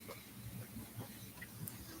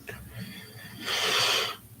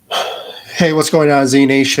Hey, what's going on, Z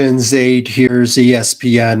Nation? Zaid here,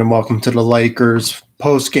 ZSPN, and welcome to the Lakers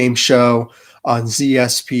post-game show on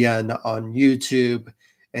ZSPN on YouTube.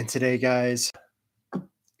 And today, guys,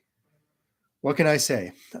 what can I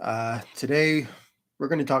say? Today, we're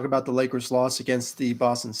going to talk about the Lakers' loss against the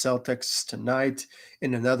Boston Celtics tonight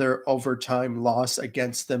in another overtime loss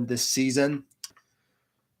against them this season.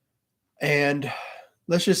 And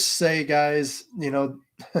let's just say, guys, you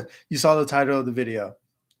saw the title of the video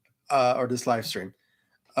or this live stream.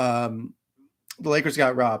 The Lakers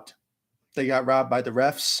got robbed. They got robbed by the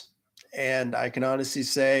refs, and I can honestly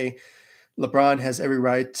say LeBron has every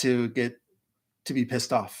right to be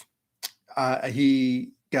pissed off.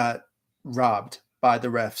 He got robbed by the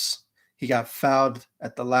refs. He got fouled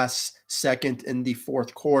at the last second in the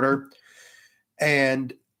fourth quarter,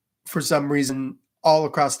 and for some reason, all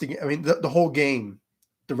across the whole game,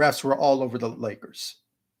 the refs were all over the Lakers.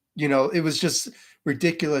 It was just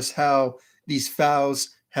ridiculous how these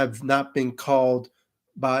fouls have not been called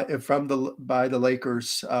by the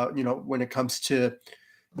Lakers. When it comes to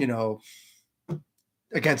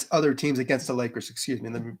against other teams against the Lakers. Excuse me.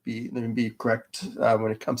 Let me be correct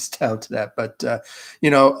when it comes down to that. But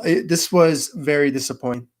this was very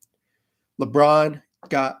disappointing. LeBron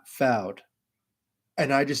got fouled,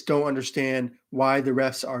 and I just don't understand why the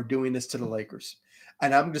refs are doing this to the Lakers.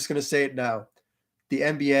 And I'm just going to say it now. The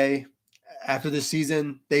NBA, after this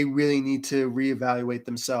season, they really need to reevaluate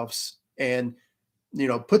themselves and,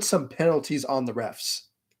 put some penalties on the refs.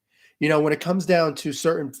 When it comes down to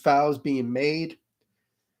certain fouls being made,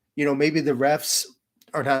 maybe the refs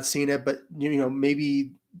are not seeing it, but,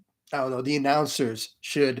 maybe, I don't know, the announcers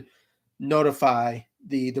should notify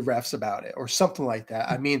the refs about it or something like that.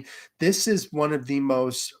 I mean, this is one of the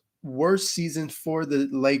most worst seasons for the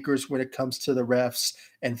Lakers when it comes to the refs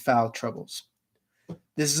and foul troubles.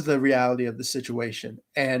 This is the reality of the situation.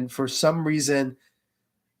 And for some reason,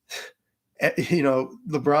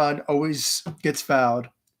 LeBron always gets fouled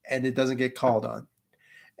and it doesn't get called on.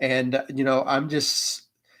 And, to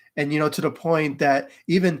the point that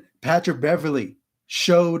even Patrick Beverley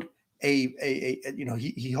showed he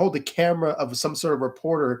held the camera of some sort of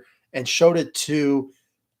reporter and showed it to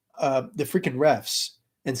the freaking refs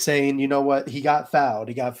and saying, you know what, he got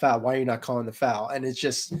fouled. Why are you not calling the foul? And it's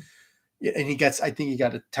just, and I think he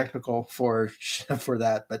got a technical for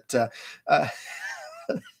that. But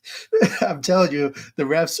I'm telling you, the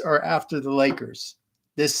refs are after the Lakers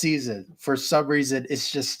this season. For some reason,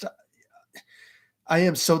 it's just, I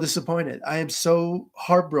am so disappointed. I am so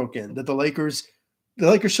heartbroken that the Lakers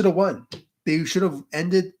should have won. They should have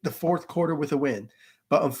ended the fourth quarter with a win.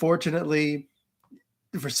 But unfortunately,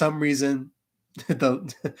 for some reason,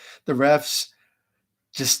 the refs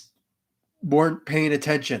just weren't paying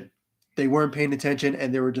attention. They weren't paying attention,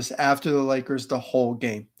 and they were just after the Lakers the whole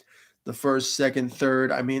game. The first, second,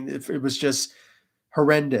 third. I mean, it was just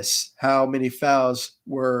horrendous how many fouls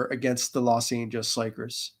were against the Los Angeles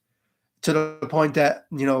Lakers. To the point that,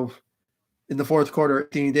 in the fourth quarter,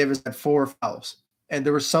 Anthony Davis had 4 fouls. And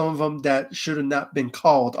there were some of them that should have not been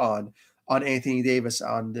called on Anthony Davis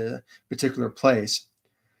on the particular plays.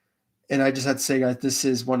 And I just had to say, guys, this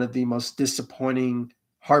is one of the most disappointing,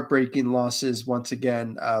 heartbreaking losses once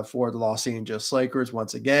again for the Los Angeles Lakers.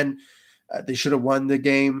 Once again, they should have won the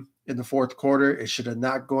game in the fourth quarter. It should have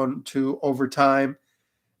not gone to overtime.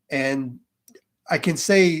 And I can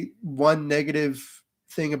say one negative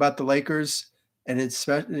thing about the Lakers, and it's,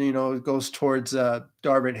 it goes towards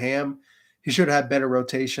Darvin Ham. He should have had better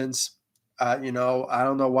rotations. I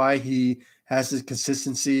don't know why he has this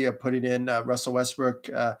consistency of putting in Russell Westbrook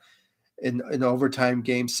in overtime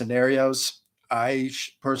game scenarios.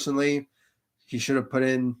 Personally, he should have put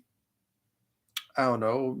in, I don't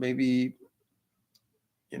know, maybe,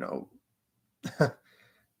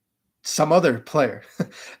 some other player.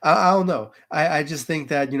 I don't know. I just think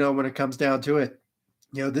that, when it comes down to it,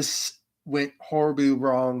 this went horribly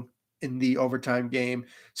wrong in the overtime game.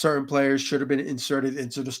 Certain players should have been inserted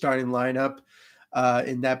into the starting lineup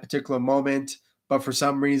in that particular moment. But for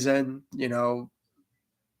some reason,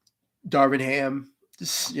 Darvin Ham,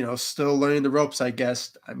 still learning the ropes, I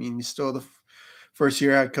guess. I mean, he's still the first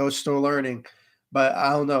year head coach, still learning. But I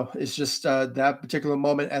don't know. It's just that particular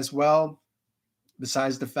moment as well,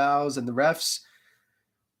 besides the fouls and the refs,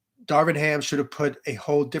 Darvin Ham should have put a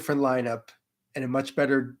whole different lineup and a much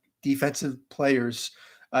better defensive players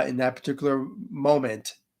in that particular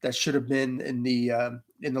moment that should have been in the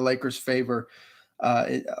Lakers' favor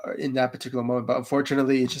in that particular moment. But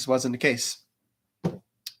unfortunately, it just wasn't the case.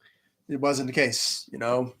 It wasn't the case.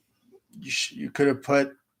 You could have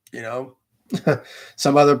put,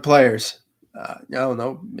 some other players. I don't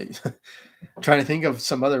know. Trying to think of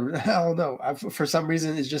some other. I don't know. For some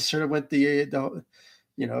reason, it just sort of went the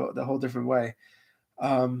whole different way.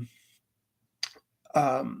 Um,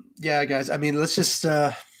 yeah, guys. I mean, let's just.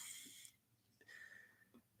 I'm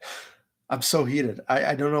so heated.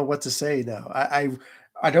 I don't know what to say now. I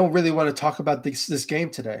don't really want to talk about this game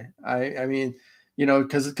today. I mean,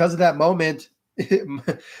 because of that moment,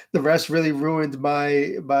 the rest really ruined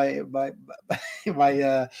my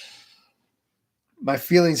my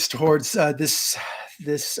feelings towards this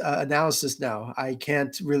analysis. Now I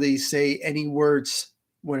can't really say any words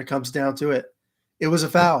when it comes down to it. It was a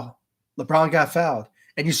foul. LeBron got fouled,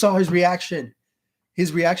 and you saw his reaction.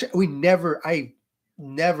 His reaction. I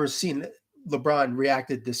never seen LeBron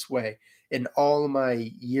reacted this way in all of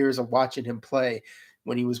my years of watching him play.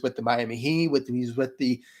 When he was with the Miami Heat, he was with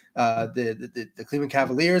the Cleveland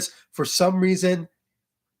Cavaliers. For some reason,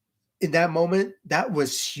 in that moment, that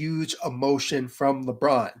was huge emotion from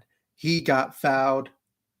LeBron. He got fouled,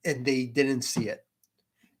 and they didn't see it,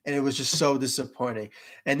 and it was just so disappointing.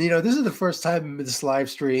 And this is the first time in this live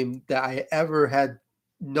stream that I ever had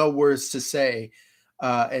no words to say,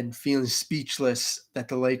 and feeling speechless that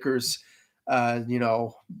the Lakers,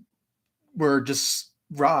 were just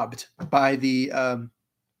robbed by the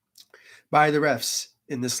refs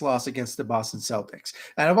in this loss against the Boston Celtics.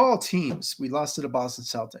 And of all teams, we lost to the Boston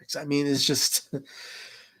Celtics. I mean, it's just,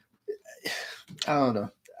 I don't know.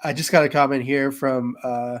 I just got a comment here from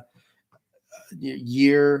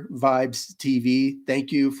Year Vibes TV.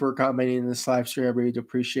 Thank you for commenting in this live stream. I really do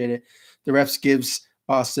appreciate it. The refs gives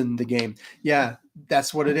Boston the game. Yeah,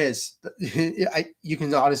 that's what it is. You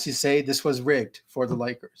can honestly say this was rigged for the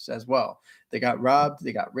Lakers as well. They got robbed.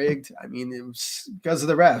 They got rigged. I mean, it was because of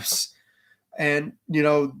the refs. And, the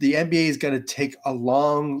NBA is going to take a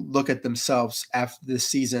long look at themselves after this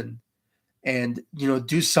season and,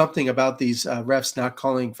 do something about these refs not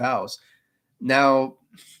calling fouls. Now,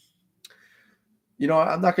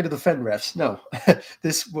 I'm not going to defend refs. No,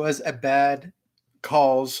 this was a bad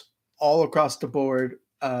calls all across the board,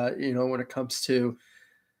 when it comes to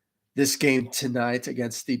this game tonight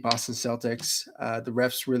against the Boston Celtics. The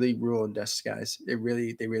refs really ruined us, guys. They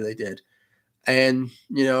really did. And,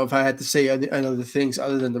 if I had to say other things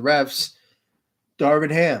other than the refs,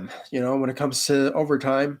 Darvin Ham, when it comes to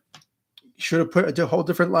overtime, should have put a whole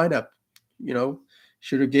different lineup.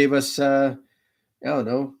 Should have gave us, I don't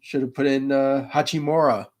know, should have put in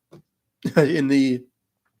Hachimura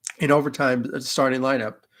in overtime starting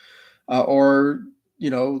lineup. Or,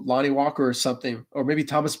 Lonnie Walker or something, or maybe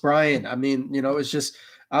Thomas Bryant. I mean, it's just,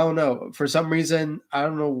 I don't know. For some reason, I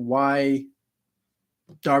don't know why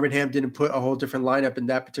Darvin Ham didn't put a whole different lineup in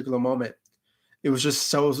that particular moment. It was just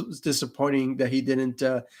so disappointing that he didn't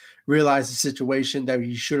realize the situation, that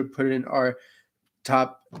he should have put in our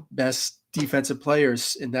top best defensive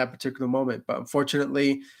players in that particular moment. But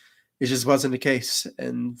unfortunately, it just wasn't the case.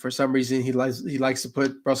 And for some reason, he likes to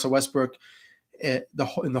put Russell Westbrook in the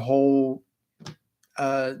whole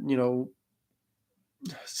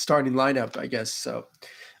starting lineup, I guess. So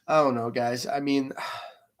I don't know, guys. I mean,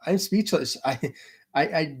 I'm speechless.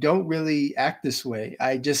 I don't really act this way.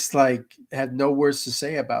 I just have no words to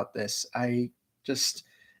say about this. I just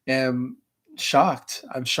am shocked.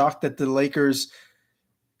 I'm shocked that the Lakers,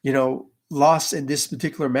 lost in this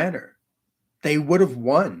particular manner. They would have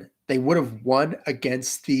won. They would have won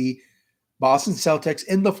against the Boston Celtics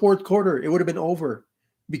in the fourth quarter. It would have been over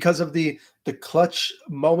because of the clutch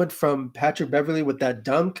moment from Patrick Beverley with that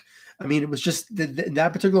dunk. I mean, it was just in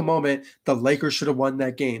that particular moment, the Lakers should have won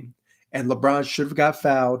that game. And LeBron should have got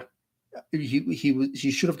fouled.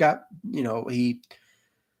 He should have got,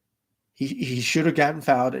 he should have gotten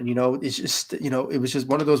fouled. And, it's just, it was just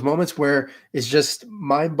one of those moments where it's just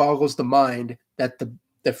mind boggles the mind that the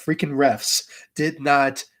freaking refs did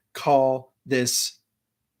not call that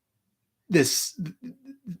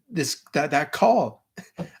call.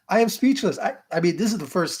 I am speechless. I mean, this is the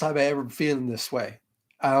first time I ever feeling this way.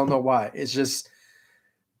 I don't know why. It's just,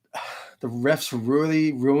 the refs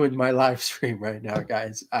really ruined my live stream right now,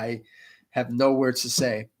 guys. I have no words to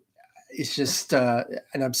say. It's just, and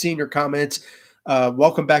I'm seeing your comments.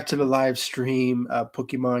 Welcome back to the live stream,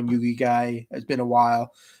 Pokemon Yugi guy. It's been a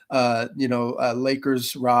while.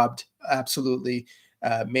 Lakers robbed, absolutely.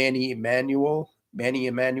 Manny Emmanuel,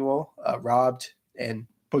 robbed, and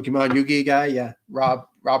Pokemon Yugi guy, yeah,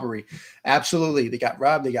 robbery. Absolutely. They got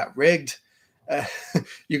robbed. They got rigged.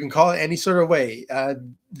 You can call it any sort of way.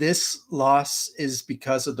 This loss is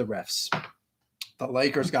because of the refs. The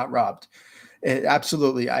Lakers got robbed. I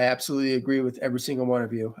absolutely agree with every single one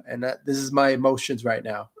of you. And this is my emotions right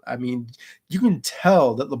now. I mean, you can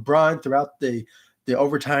tell that LeBron throughout the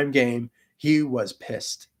overtime game, he was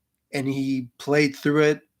pissed, and he played through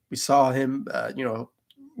it. We saw him,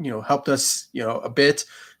 helped us, a bit,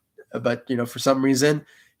 but for some reason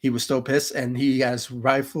he was still pissed, and he has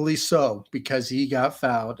rightfully so, because he got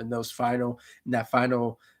fouled in that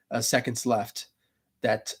final seconds left.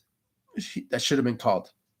 That that should have been called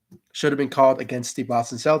against the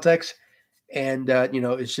Boston Celtics, and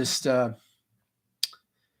it's just lots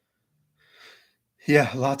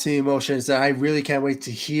of emotions. And I really can't wait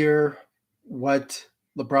to hear what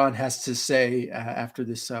LeBron has to say after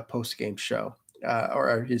this post game show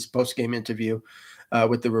or his post game interview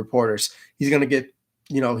with the reporters. He's going to get,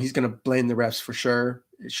 he's going to blame the refs for sure.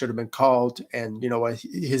 It should have been called, and you know what?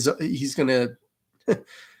 He's going to.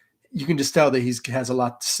 You can just tell that he has a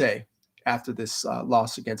lot to say after this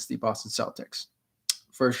loss against the Boston Celtics,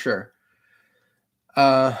 for sure.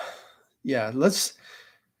 Yeah, let's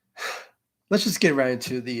just get right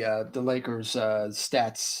into the Lakers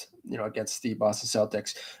stats, against the Boston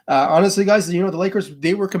Celtics. Honestly, guys, the Lakers,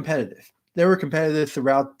 they were competitive. They were competitive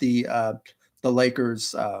throughout the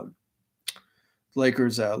Lakers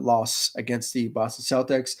loss against the Boston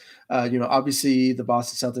Celtics. Obviously the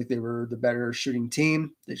Boston Celtics, they were the better shooting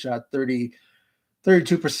team. They shot 32%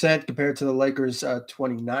 compared to the Lakers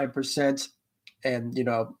 29%,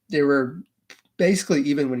 and they were basically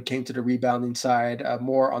even when it came to the rebounding side,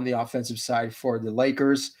 more on the offensive side for the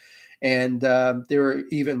Lakers, and they were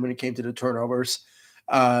even when it came to the turnovers.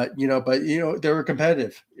 But they were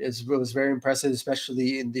competitive. It was very impressive,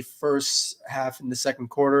 especially in the first half. In the second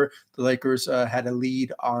quarter, the Lakers had a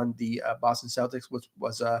lead on the Boston Celtics, which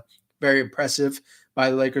was very impressive by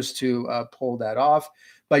the Lakers to pull that off.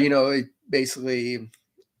 But it basically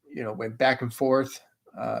went back and forth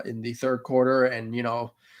in the third quarter, and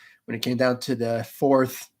when it came down to the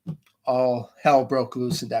fourth, all hell broke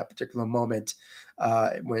loose in that particular moment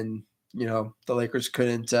when the Lakers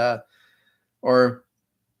couldn't or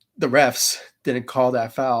the refs didn't call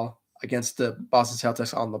that foul against the Boston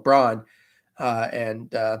Celtics on LeBron,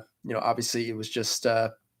 and obviously it was just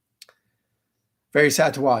very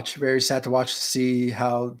sad to watch. Very sad to watch to see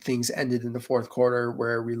how things ended in the fourth quarter,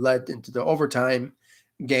 where we led into the overtime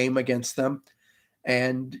game against them.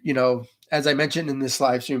 And, as I mentioned in this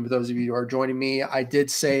live stream, for those of you who are joining me, I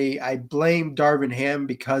did say I blame Darvin Ham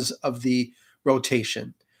because of the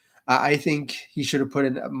rotation. I think he should have put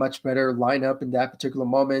in a much better lineup in that particular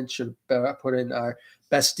moment, should have put in our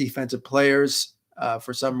best defensive players.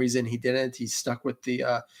 For some reason, he didn't. He stuck with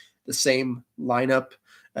the same lineup,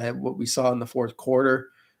 what we saw in the fourth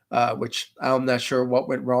quarter, which I'm not sure what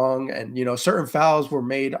went wrong. And, certain fouls were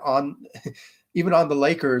made on even on the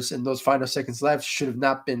Lakers, and those final seconds left should have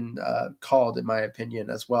not been called, in my opinion,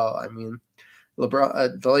 as well. I mean,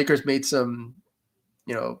 the Lakers made some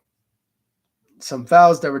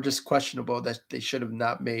fouls that were just questionable that they should have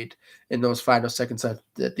not made in those final seconds at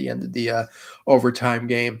the end of the overtime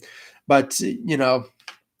game. But,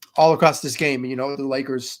 all across this game, the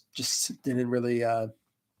Lakers just didn't really,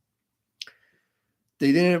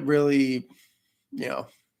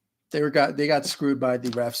 they got screwed by the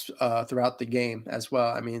refs throughout the game as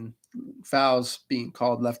well. I mean, fouls being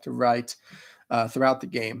called left to right throughout the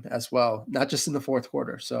game as well, not just in the fourth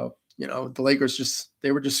quarter. So, the Lakers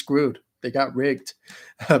they were just screwed. They got rigged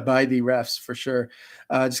by the refs for sure.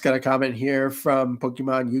 Just got a comment here from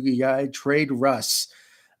Pokemon Yugi Guy, trade Russ.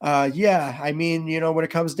 Yeah, I mean, when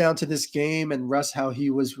it comes down to this game and Russ, how he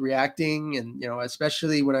was reacting, and,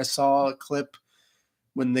 especially when I saw a clip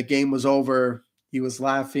when the game was over, he was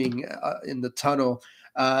laughing in the tunnel.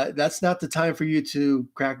 That's not the time for you to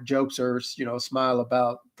crack jokes or, smile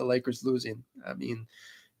about the Lakers losing. I mean,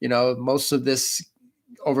 most of this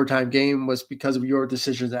overtime game was because of your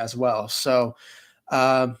decisions as well. So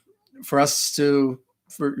for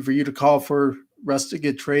you to call for Russ to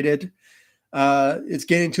get traded, it's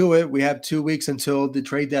getting to it. We have 2 weeks until the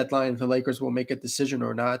trade deadline. If the Lakers will make a decision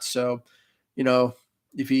or not. So,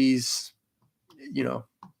 if he's, we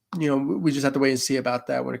just have to wait and see about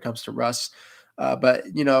that when it comes to Russ. But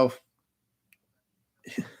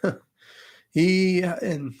he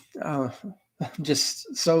and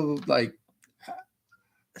just so like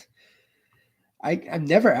I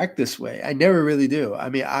never act this way. I never really do. I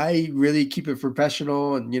mean, I really keep it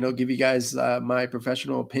professional and, give you guys my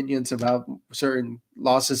professional opinions about certain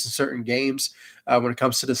losses in certain games when it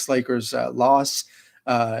comes to this Lakers loss.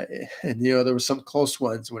 And, there were some close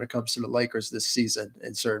ones when it comes to the Lakers this season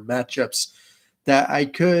and certain matchups that I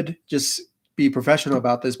could just be professional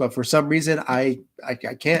about this. But for some reason, I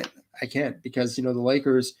can't because, the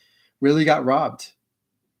Lakers really got robbed.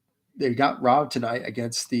 They got robbed tonight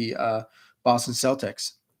against the Boston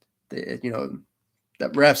Celtics. That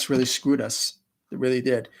refs really screwed us. They really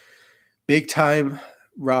did. big time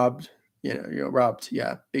robbed, robbed.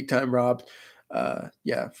 Yeah, big time robbed.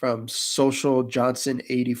 Yeah, from Social Johnson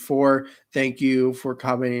 84. Thank you for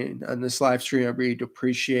commenting on this live stream. I really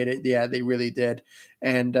appreciate it. Yeah, they really did.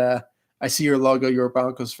 And I see your logo. You're a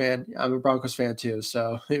Broncos fan. I'm a Broncos fan too.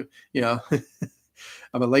 So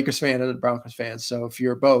I'm a Lakers fan and a Broncos fan. So if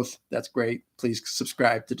you're both, that's great. Please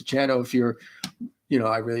subscribe to the channel if you're,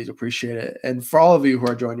 I really appreciate it. And for all of you who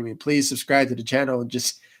are joining me, please subscribe to the channel and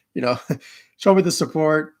just, show me the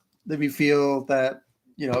support. Let me feel that,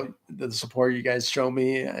 the support you guys show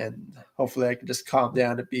me, and hopefully I can just calm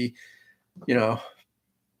down and you know,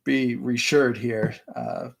 be reassured here,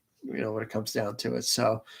 when it comes down to it.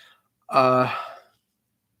 So,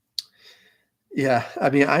 yeah, I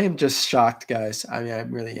mean, I am just shocked, guys. I mean, I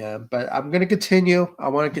really am. But I'm going to continue. I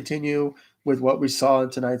want to continue with what we saw in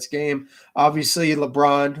tonight's game. Obviously,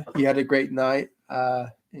 LeBron, he had a great night.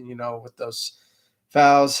 And with those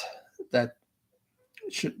fouls that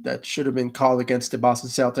should have been called against the Boston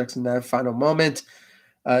Celtics in that final moment.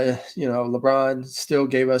 LeBron still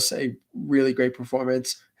gave us a really great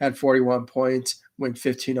performance. Had 41 points, went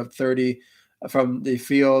 15 of 30 from the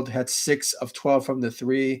field, had 6 of 12 from the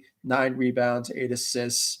three, 9 rebounds, 8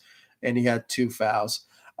 assists, and he had 2 fouls.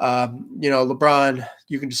 LeBron,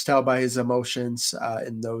 you can just tell by his emotions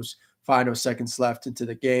in those final seconds left into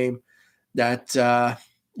the game that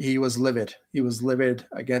he was livid. He was livid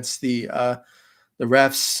against the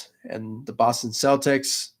refs and the Boston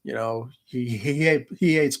Celtics. He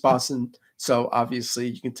hates Boston, so obviously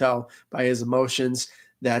you can tell by his emotions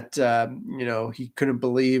that he couldn't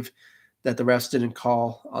believe that the refs didn't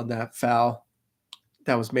call on that foul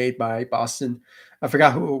that was made by Boston. I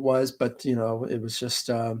forgot who it was, but it was just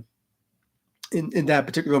in that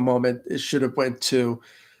particular moment, it should have went to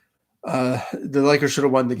the Lakers should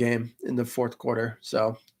have won the game in the fourth quarter.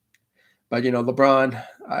 So, but LeBron,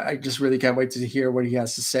 I just really can't wait to hear what he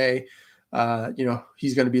has to say.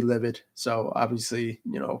 He's going to be livid. So obviously,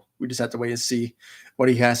 we just have to wait and see what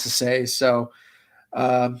he has to say. So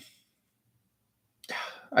I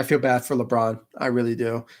feel bad for LeBron. I really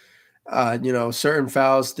do. Certain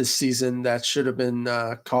fouls this season that should have been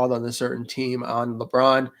called on a certain team on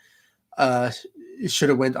LeBron, it should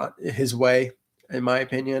have went his way, in my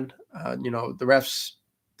opinion. The refs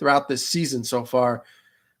throughout this season so far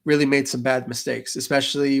really made some bad mistakes,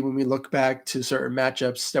 especially when we look back to certain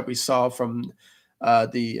matchups that we saw from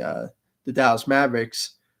the Dallas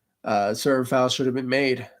Mavericks. Certain fouls should have been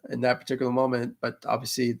made in that particular moment, but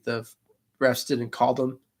obviously the refs didn't call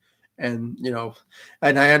them. And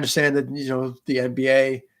and I understand that the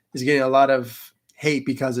NBA is getting a lot of hate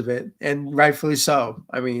because of it, and rightfully so.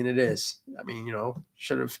 I mean, it is. I mean,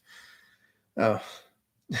 should have. Oh,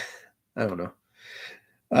 I don't know.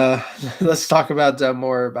 Let's talk about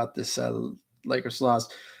more about this Lakers loss.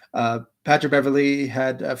 Patrick Beverley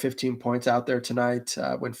had 15 points out there tonight,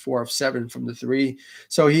 went 4 of 7 from the three.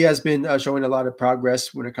 So he has been showing a lot of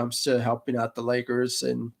progress when it comes to helping out the Lakers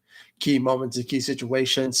in key moments and key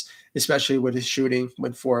situations, especially with his shooting.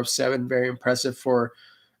 Went 4 of 7, very impressive for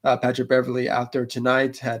Patrick Beverley out there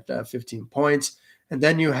tonight, had 15 points. And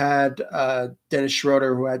then you had Dennis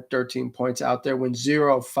Schroeder, who had 13 points out there, went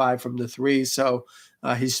 0 of 5 from the three. So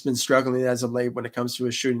he's been struggling as of late when it comes to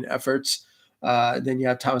his shooting efforts. Then you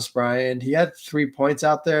have Thomas Bryant. He had 3 points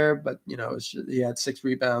out there, but he had 6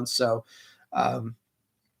 rebounds. So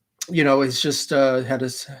it's just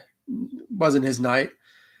wasn't his night.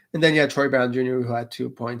 And then you had Troy Brown Jr., who had 2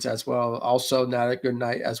 points as well. Also not a good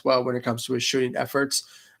night as well when it comes to his shooting efforts.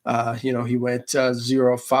 He went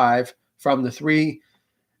 0 of 5 from the three.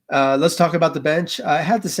 Let's talk about the bench. I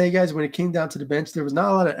have to say, guys, when it came down to the bench, there was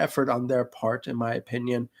not a lot of effort on their part, in my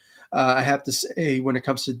opinion. I have to say, when it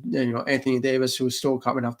comes to Anthony Davis, who is still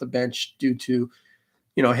coming off the bench due to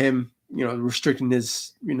him restricting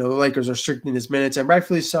his the Lakers are restricting his minutes, and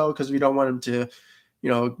rightfully so, because we don't want him to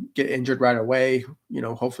get injured right away.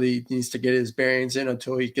 Hopefully he needs to get his bearings in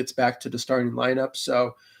until he gets back to the starting lineup.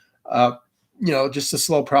 So just a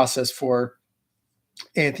slow process for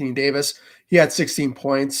Anthony Davis. He had 16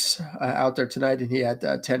 points out there tonight, and he had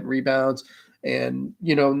 10 rebounds. And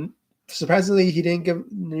surprisingly, he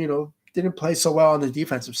didn't play so well on the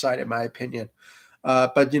defensive side, in my opinion.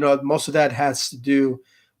 But most of that has to do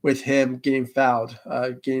with him getting fouled,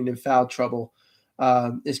 getting in foul trouble.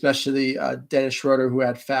 Especially Dennis Schroeder, who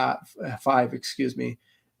had 5,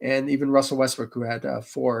 and even Russell Westbrook, who had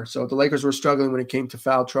 4. So the Lakers were struggling when it came to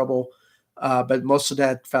foul trouble, but most of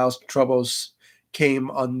that foul troubles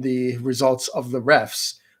came on the results of the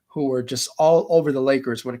refs, who were just all over the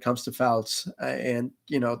Lakers when it comes to fouls. And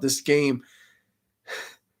this game,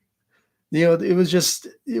 it was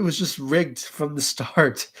just rigged from the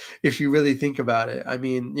start if you really think about it. I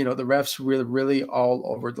mean, the refs were really all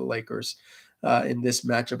over the Lakers in this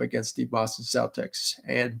matchup against the Boston Celtics.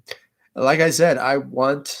 And like I said, I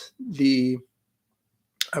want the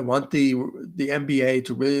NBA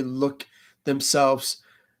to really look themselves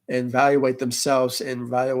and evaluate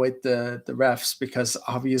the refs, because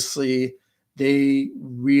obviously they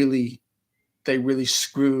really they really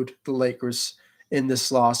screwed the Lakers in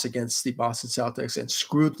this loss against the Boston Celtics and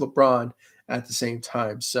screwed LeBron at the same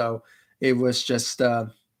time. So it was just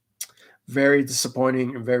very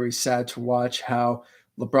disappointing and very sad to watch how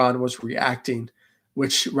LeBron was reacting,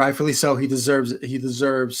 which rightfully so. He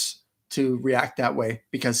deserves to react that way,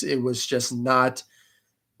 because it was not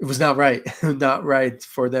right, not right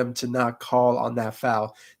for them to not call on that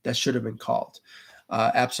foul that should have been called.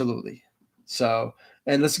 Absolutely. So,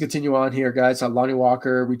 and let's continue on here, guys. Lonnie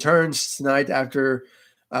Walker returns tonight after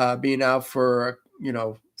being out for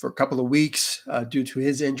a couple of weeks due to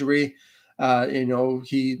his injury.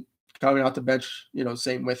 He coming off the bench.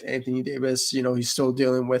 Same with Anthony Davis. He's still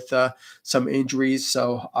dealing with some injuries,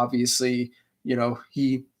 so obviously,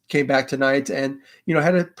 he came back tonight and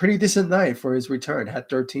had a pretty decent night for his return. Had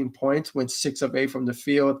 13 points, went 6 of 8 from the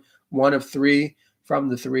field, 1 of 3 from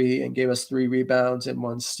the three, and gave us 3 rebounds and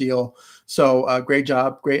 1 steal. So great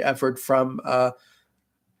job, great effort from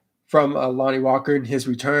Lonnie Walker in his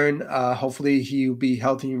return. Hopefully he'll be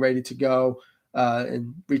healthy and ready to go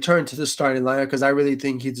and return to the starting lineup, because I really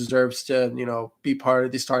think he deserves to be part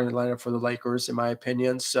of the starting lineup for the Lakers, in my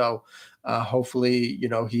opinion. So hopefully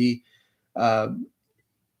he. Uh,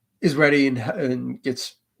 is ready and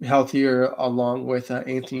gets healthier along with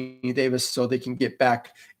Anthony Davis, so they can get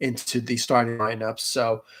back into the starting lineup.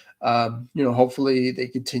 So, hopefully they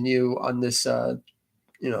continue on this,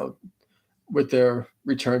 you know, with their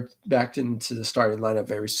return back into the starting lineup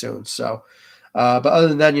very soon. So, but other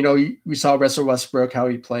than that, we saw Russell Westbrook, how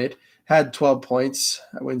he played, had 12 points,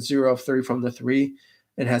 went 0 of 3 from the three,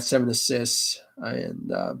 and had 7 assists.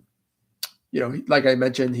 And, like I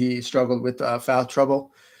mentioned, he struggled with foul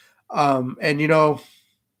trouble. And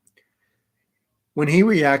when he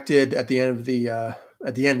reacted at the end of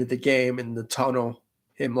the game in the tunnel,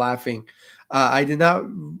 him laughing, I did not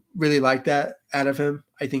really like that out of him.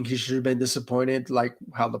 I think he should have been disappointed, like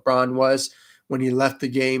how LeBron was when he left the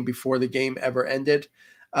game before the game ever ended,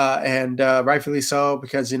 and rightfully so,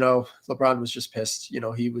 because LeBron was just pissed.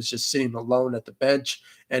 He was just sitting alone at the bench,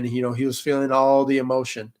 and he was feeling all the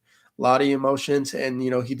emotion, a lot of emotions, and he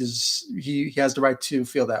has the right to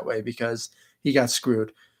feel that way, because he got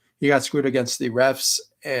screwed. He got screwed against the refs,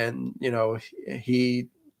 and he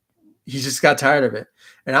just got tired of it,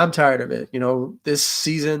 and I'm tired of it. This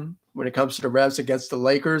season, when it comes to the Rebs against the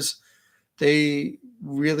Lakers, they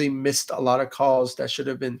really missed a lot of calls that should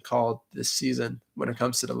have been called this season when it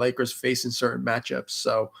comes to the Lakers facing certain matchups.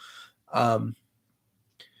 So, um,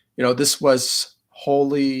 this was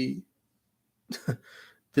wholly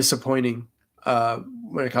disappointing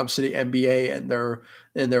when it comes to the NBA and their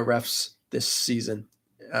refs this season.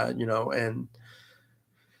 And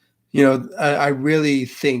I really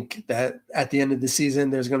think that at the end of the season,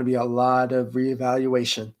 there's going to be a lot of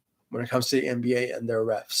reevaluation when it comes to the NBA and their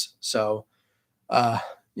refs. So, uh,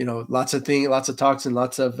 lots of things, lots of talks, and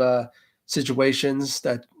lots of situations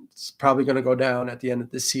that's probably going to go down at the end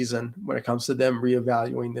of the season when it comes to them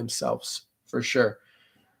reevaluating themselves, for sure.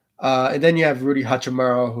 And then you have Rudy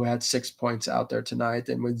Hachimura, who had 6 points out there tonight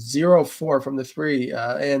and with 0 of 4 from the three.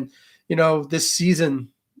 And this season,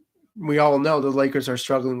 we all know the Lakers are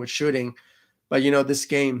struggling with shooting, but this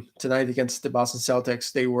game tonight against the Boston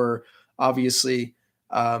Celtics, they were obviously,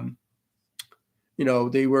 they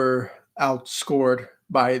were outscored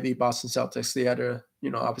by the Boston Celtics. They had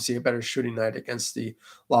obviously a better shooting night against the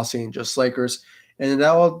Los Angeles Lakers, and that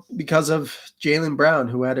all because of Jaylen Brown,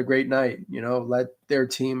 who had a great night. Led their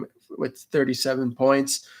team with 37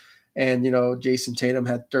 points, and Jason Tatum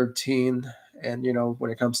had 13. And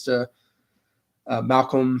when it comes to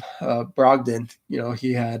Malcolm Brogdon,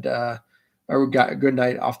 he had got a good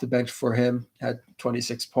night off the bench for him. Had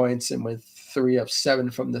 26 points and went 3 of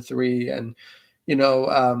 7 from the three. And you know,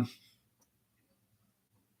 um,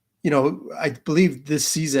 I believe this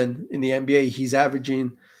season in the NBA, he's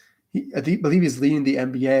averaging. Believe he's leading the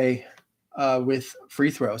NBA with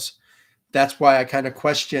free throws. That's why I kind of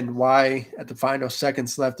questioned why at the final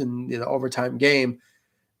seconds left in the overtime game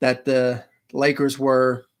that the Lakers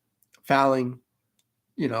were fouling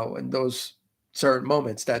in those certain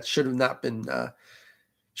moments that should not been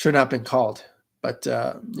called. But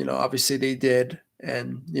obviously they did,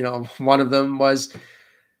 and one of them was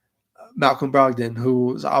Malcolm Brogdon,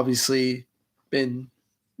 who's obviously been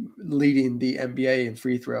leading the NBA in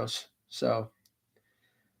free throws. So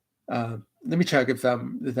let me check if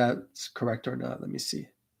that's correct or not. Let me see.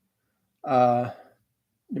 Let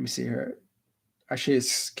me see here. Actually,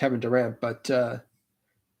 it's Kevin Durant, but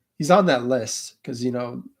he's on that list because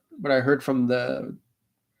what I heard from the.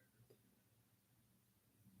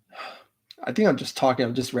 I think I'm just talking.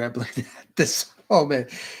 I'm just rambling at this moment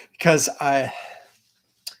because I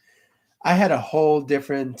had a whole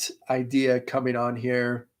different idea coming on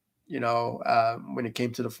here. When it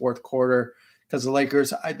came to the fourth quarter, because the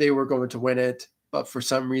Lakers they were going to win it, but for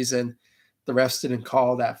some reason the refs didn't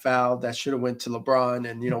call that foul that should have went to LeBron,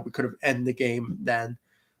 and we could have ended the game then.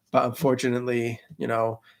 But unfortunately,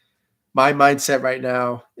 my mindset right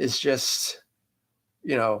now is just,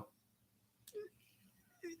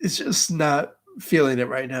 it's just not feeling it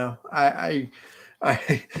right now. I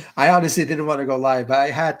I honestly didn't want to go live, but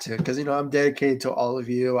I had to because I'm dedicated to all of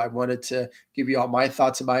you. I wanted to give you all my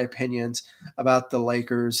thoughts and my opinions about the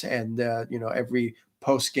Lakers and every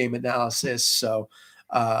post game analysis. So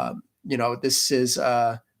this is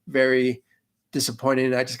very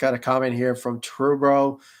disappointing. I just got a comment here from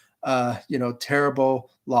Turbo.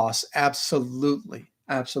 Terrible loss. Absolutely,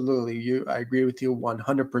 absolutely. I agree with you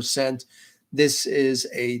 100%. This is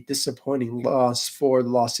a disappointing loss for the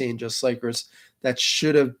Los Angeles Lakers. That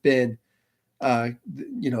should have been,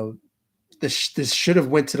 this should have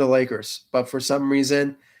went to the Lakers, but for some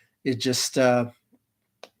reason, it just, didn't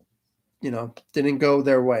go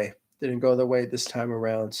their way. Didn't go their way this time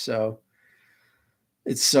around. So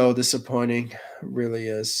it's so disappointing, it really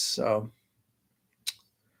is. So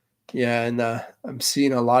yeah, and I'm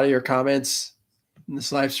seeing a lot of your comments in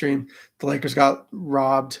this live stream. The Lakers got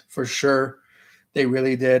robbed for sure. They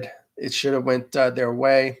really did. It should have went their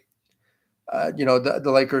way. The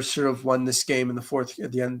Lakers should have won this game at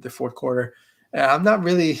the end of the fourth quarter. And I'm not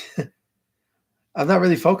really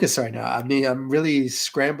focused right now. I mean, I'm really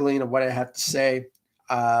scrambling on what I have to say.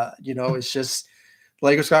 It's just the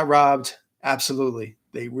Lakers got robbed. Absolutely.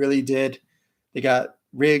 They really did. They got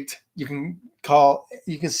rigged. You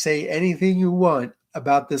can say anything you want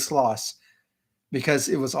about this loss because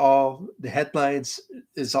it was all the headlines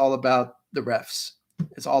is all about the refs.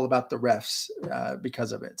 It's all about the refs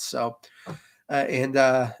because of it. So, and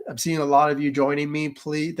I'm seeing a lot of you joining me.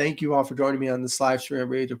 Please, thank you all for joining me on this live stream. I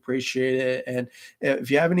really appreciate it. And if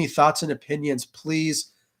you have any thoughts and opinions,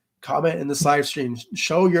 please comment in this live stream.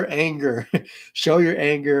 Show your anger. Show your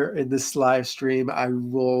anger in this live stream. I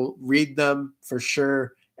will read them for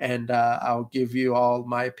sure. And I'll give you all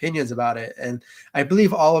my opinions about it. And I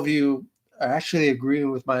believe all of you are actually agreeing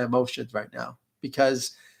with my emotions right now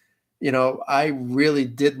because I really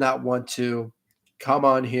did not want to come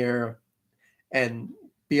on here and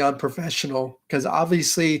be unprofessional because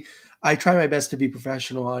obviously I try my best to be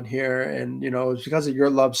professional on here. And, it's because of your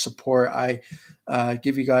love, support. I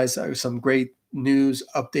give you guys some great news,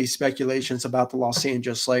 update speculations about the Los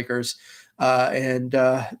Angeles Lakers. But when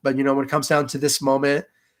it comes down to this moment,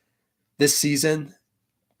 this season,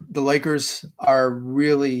 the Lakers are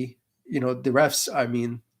really, the refs, let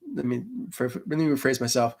me rephrase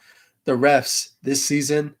myself. The refs this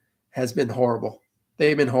season has been horrible.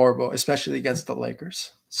 They've been horrible, especially against the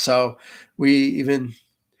Lakers. So I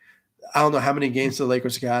don't know how many games the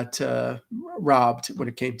Lakers got robbed when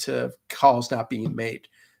it came to calls not being made.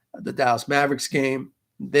 The Dallas Mavericks game,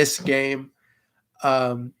 this game.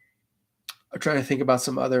 I'm trying to think about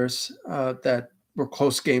some others that were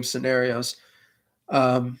close game scenarios.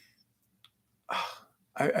 I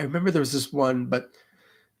remember there was this one, but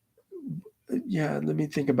yeah, let me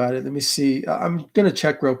think about it. Let me see. I'm gonna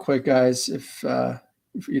check real quick, guys, if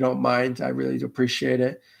you don't mind. I really do appreciate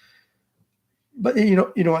it. But you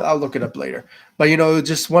know what? I'll look it up later. But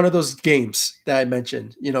just one of those games that I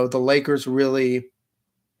mentioned. The Lakers really,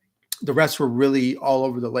 the refs were really all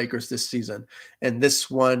over the Lakers this season, and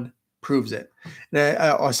this one proves it. And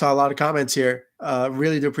I saw a lot of comments here.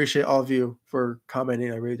 Really do appreciate all of you for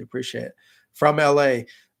commenting. I really do appreciate it. From LA,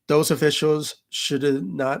 those officials should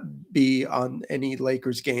not be on any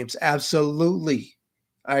Lakers games. Absolutely.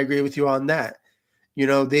 I agree with you on that.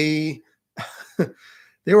 They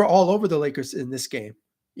they were all over the Lakers in this game.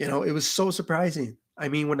 It was so surprising. I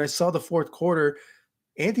mean, when I saw the fourth quarter,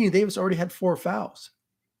 Anthony Davis already had 4 fouls,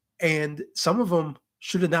 and some of them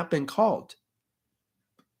should have not been called.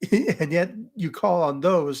 And yet you call on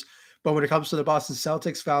those. But when it comes to the Boston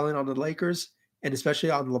Celtics fouling on the Lakers, and especially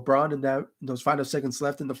on LeBron in those final seconds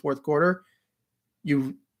left in the fourth quarter,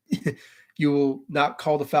 you will not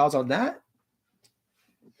call the fouls on that?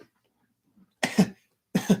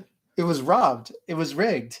 It was robbed. It was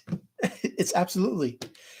rigged. I absolutely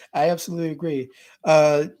agree.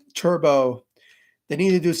 Turbo, they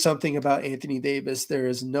need to do something about Anthony Davis. There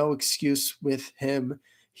is no excuse with him.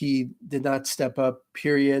 He did not step up,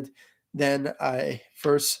 period. Then I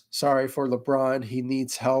first sorry for LeBron. He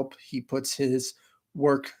needs help. He puts his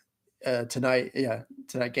work tonight. Yeah,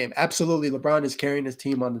 tonight game. Absolutely, LeBron is carrying his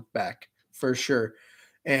team on his back for sure.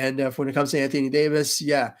 And when it comes to Anthony Davis,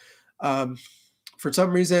 yeah, um, for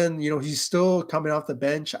some reason, he's still coming off the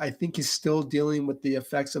bench. I think he's still dealing with the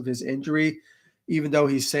effects of his injury, even though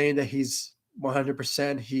he's saying that he's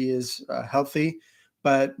 100%, he is healthy.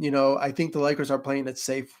 But, I think the Lakers are playing it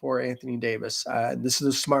safe for Anthony Davis. This is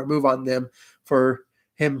a smart move on them for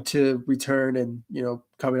him to return and,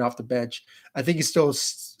 coming off the bench. I think he's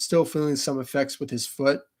still feeling some effects with his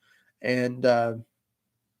foot. And,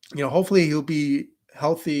 hopefully he'll be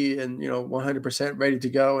healthy and, 100% ready to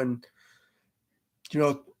go. And, you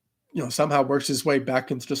know, somehow works his way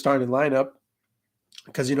back into the starting lineup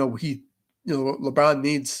because LeBron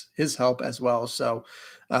needs his help as well. So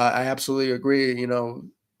I absolutely agree.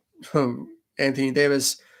 Anthony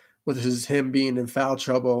Davis, with him being in foul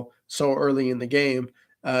trouble so early in the game,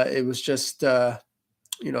 it was just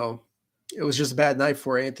you know it was just a bad night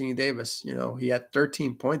for Anthony Davis. He had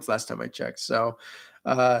 13 points last time I checked. So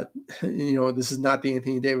uh, this is not the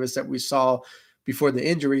Anthony Davis that we saw before the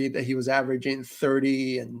injury, that he was averaging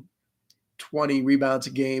 30 and 20 rebounds a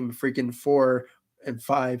game, freaking 4 and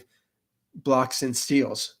 5 blocks and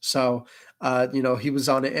steals. So, he was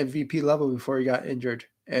on an MVP level before he got injured.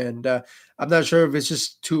 And I'm not sure if it's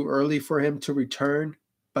just too early for him to return,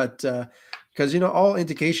 but because, all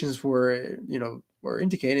indications were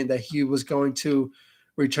indicating that he was going to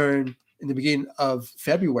return in the beginning of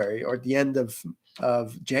February or the end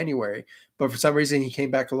of January. But for some reason, he came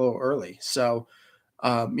back a little early. So,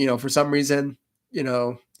 for some reason,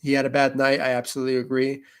 he had a bad night. I absolutely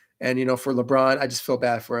agree. And, for LeBron, I just feel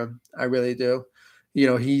bad for him. I really do.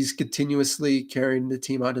 He's continuously carrying the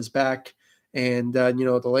team on his back. And,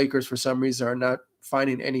 the Lakers, for some reason, are not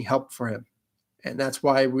finding any help for him. And that's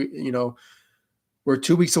why we're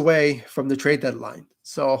 2 weeks away from the trade deadline.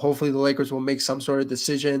 So hopefully the Lakers will make some sort of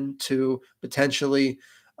decision to potentially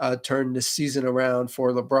turn this season around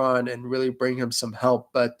for LeBron and really bring him some help.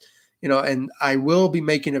 But, and I will be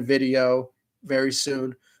making a video very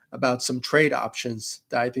soon about some trade options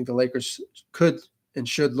that I think the Lakers could and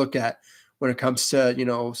should look at when it comes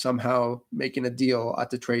to, somehow making a deal at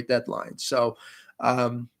the trade deadline. So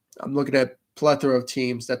I'm looking at plethora of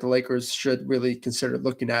teams that the Lakers should really consider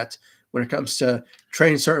looking at when it comes to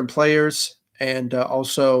trading certain players. And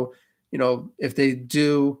also, if they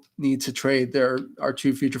do need to trade our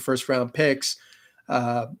 2 future first round picks,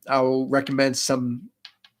 I will recommend some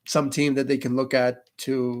team that they can look at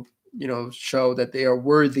to, show that they are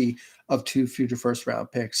worthy of 2 future first round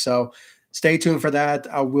picks. So stay tuned for that.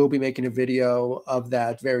 I will be making a video of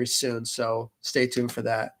that very soon. So stay tuned for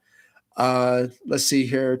that. Let's see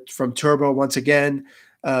here from Turbo once again.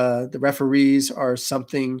 The referees are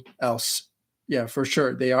something else. Yeah, for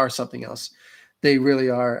sure. They are something else. They really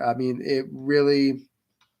are. I mean, it really,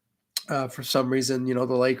 for some reason, the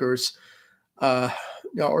Lakers, or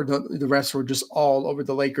the refs were just all over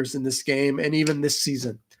the Lakers in this game and even this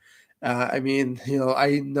season. I mean,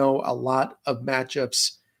 I know a lot of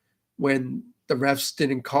matchups when the refs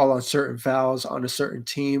didn't call on certain fouls on a certain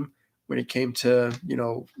team when it came to,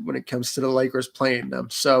 when it comes to the Lakers playing them.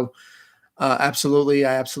 So absolutely,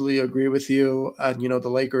 I absolutely agree with you. The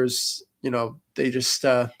Lakers, they just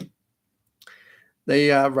they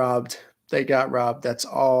robbed. They got robbed. That's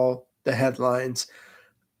all the headlines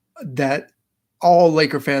that all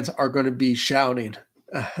Laker fans are going to be shouting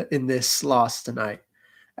in this loss tonight.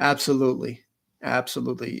 Absolutely.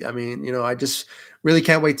 Absolutely. I mean, I just really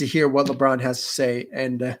can't wait to hear what LeBron has to say.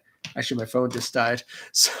 And actually, my phone just died.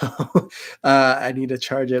 So I need to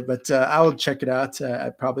charge it. But I'll check it out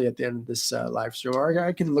probably at the end of this live stream. Or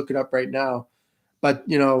I can look it up right now. But,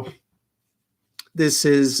 this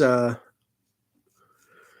is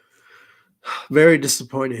very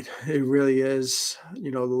disappointing. It really is.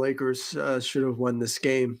 The Lakers should have won this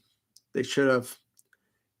game. They should have.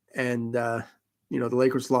 And, the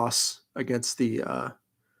Lakers lost against the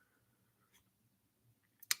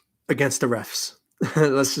refs.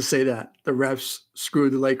 Let's just say that. The refs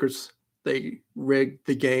screwed the Lakers. They rigged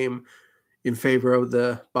the game in favor of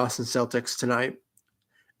the Boston Celtics tonight.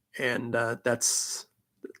 And that's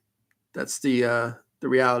the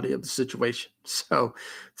reality of the situation. So,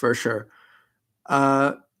 for sure.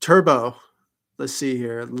 Turbo, let's see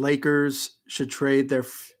here. Lakers should trade their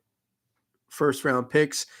first round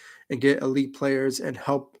picks and get elite players and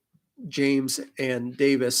help James and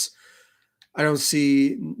Davis. I don't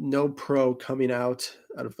see no pro coming out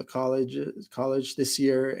of the college this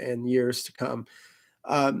year and years to come.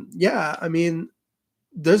 Yeah, I mean,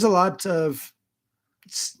 there's a lot of,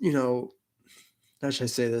 you know, how should I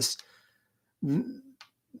say this?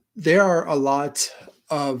 There are a lot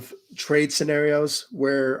of trade scenarios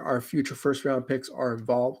where our future first round picks are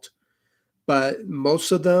involved, but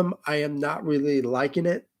most of them I am not really liking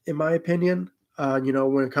it, in my opinion.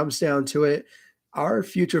 When it comes down to it, our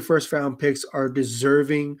future first round picks are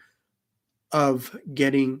deserving of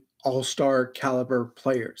getting all star caliber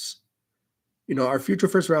players. Our future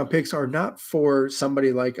first round picks are not for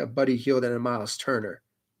somebody like a Buddy Hield and a Miles Turner.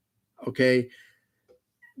 Okay.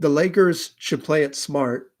 The Lakers should play it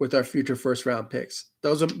smart with our future first round picks.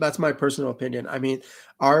 That's my personal opinion. I mean,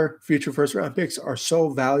 our future first round picks are so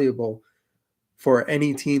valuable for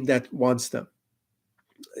any team that wants them.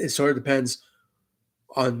 It sort of depends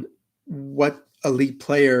on what elite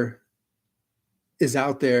player is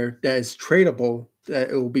out there that is tradable that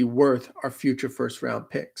it will be worth our future first round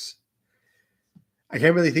picks. I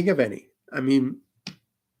can't really think of any. I mean,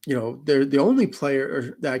 they're the only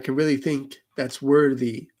player that I can really think that's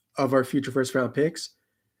worthy of our future first round picks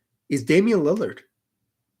is Damian Lillard.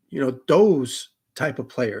 Those type of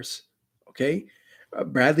players. Okay.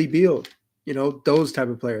 Bradley Beal, those type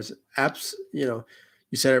of players. You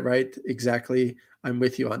said it right. Exactly. I'm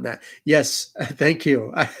with you on that. Yes. Thank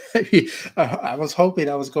you. I was hoping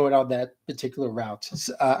I was going on that particular route.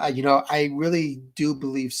 I really do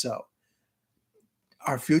believe so.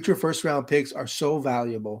 Our future first round picks are so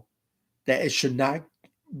valuable that it should not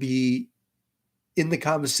be in the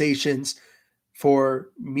conversations for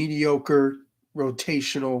mediocre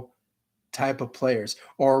rotational type of players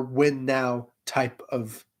or win now type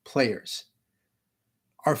of players.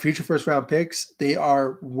 Our future first round picks, they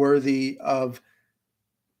are worthy of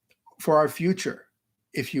for our future,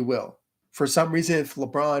 if you will. For some reason, if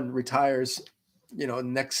LeBron retires,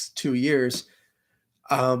 next 2 years,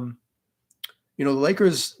 the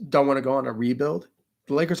Lakers don't want to go on a rebuild.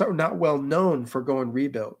 The Lakers are not well known for going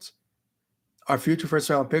rebuilds. Our future first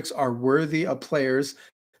round picks are worthy of players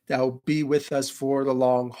that will be with us for the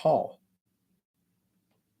long haul.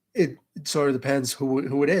 It sort of depends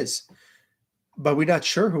who it is, but we're not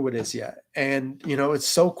sure who it is yet. And it's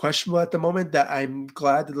so questionable at the moment that I'm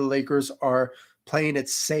glad that the Lakers are playing it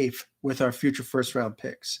safe with our future first round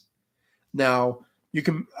picks. Now,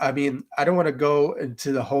 I don't want to go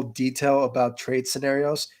into the whole detail about trade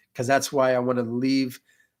scenarios because that's why I want to leave.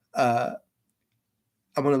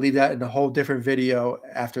 I'm going to leave that in a whole different video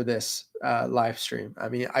after this live stream. I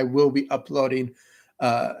mean, I will be uploading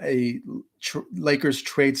a Lakers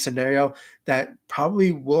trade scenario that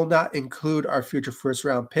probably will not include our future first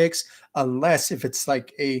round picks unless if it's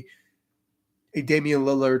like a Damian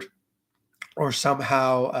Lillard or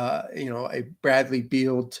somehow a Bradley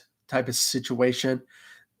Beal type of situation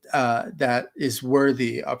that is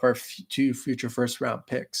worthy of our two future first round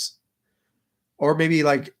picks, or maybe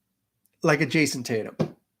like a Jason Tatum.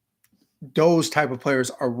 Those type of players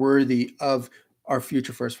are worthy of our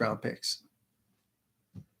future first round picks.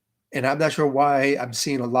 And I'm not sure why I'm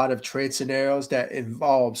seeing a lot of trade scenarios that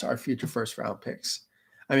involves our future first round picks.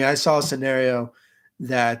 I mean, I saw a scenario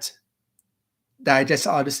that I just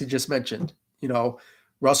honestly just mentioned,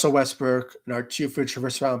 Russell Westbrook and our two future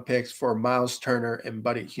first round picks for Miles Turner and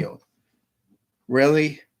Buddy Hield.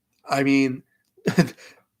 Really? I mean,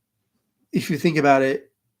 if you think about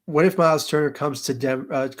it, what if Miles Turner comes to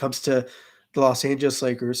the Los Angeles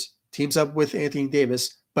Lakers, teams up with Anthony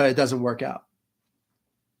Davis, but it doesn't work out?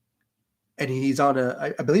 And he's on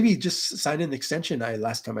I believe he just signed an extension.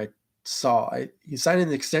 Last time I saw, he signed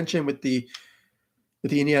an extension with the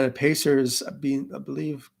Indiana Pacers. I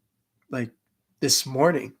believe, like this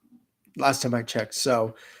morning. Last time I checked,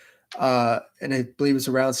 so and I believe it's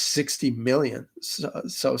around 60 million.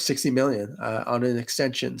 So 60 million on an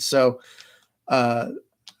extension. So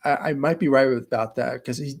I might be right about that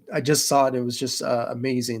because I just saw it. It was just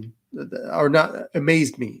amazing, or not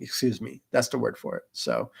amazed me. Excuse me. That's the word for it.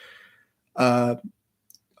 So.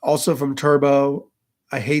 Also from Turbo,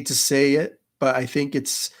 I hate to say it, but I think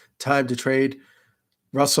it's time to trade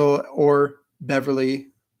Russell or Beverly.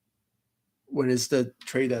 When is the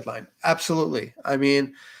trade deadline? Absolutely. I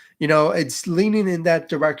mean, it's leaning in that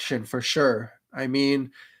direction for sure. I mean,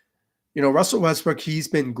 Russell Westbrook, he's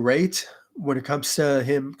been great when it comes to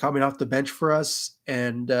him coming off the bench for us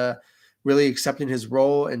and really accepting his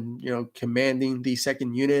role and, commanding the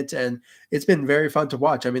second unit. And it's been very fun to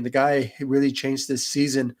watch. I mean, the guy really changed this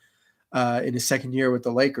season in his second year with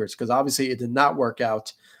the Lakers because obviously it did not work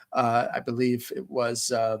out. I believe it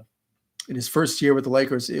was in his first year with the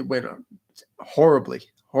Lakers, it went horribly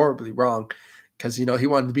wrong because, he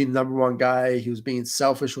wanted to be the number one guy. He was being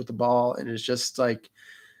selfish with the ball. And it's just like,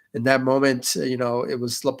 in that moment, it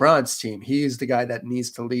was LeBron's team. He's the guy that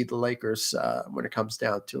needs to lead the Lakers when it comes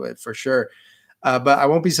down to it, for sure. But I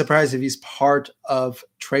won't be surprised if he's part of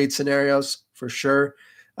trade scenarios for sure.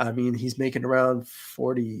 I mean, he's making around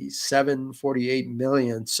 47, 48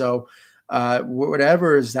 million. So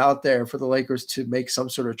whatever is out there for the Lakers to make some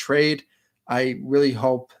sort of trade, I really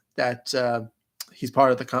hope that he's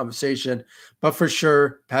part of the conversation. But for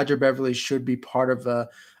sure, Patrick Beverley should be part of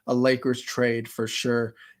a Lakers trade for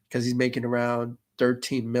sure, because he's making around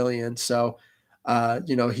 13 million. So,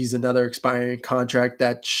 he's another expiring contract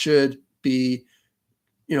that should be,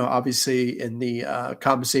 obviously in the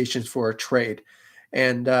conversations for a trade.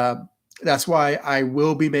 And that's why I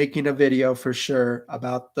will be making a video for sure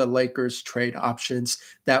about the Lakers trade options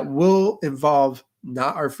that will involve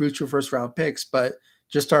not our future first round picks, but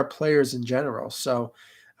just our players in general. So,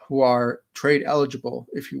 who are trade eligible,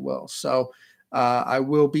 if you will. So, I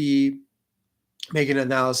will be making an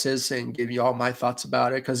analysis and give you all my thoughts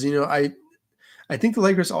about it, because I think the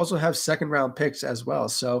Lakers also have second round picks as well.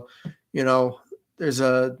 So, there's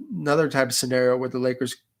another type of scenario where the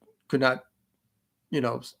Lakers could not,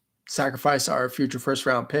 sacrifice our future first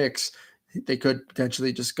round picks. They could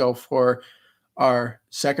potentially just go for our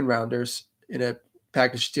second rounders in a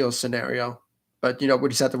package deal scenario. But, we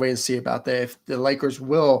just have to wait and see about that, if the Lakers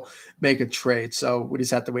will make a trade. So we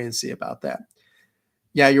just have to wait and see about that.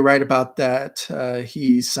 Yeah, you're right about that.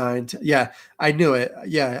 He signed. Yeah, I knew it.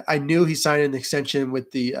 Yeah, I knew he signed an extension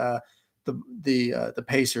with the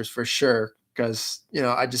Pacers for sure, because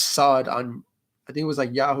I just saw it on, I think it was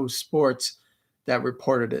like Yahoo Sports that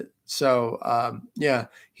reported it. So yeah,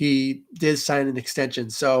 he did sign an extension.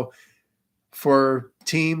 So for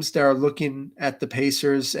teams that are looking at the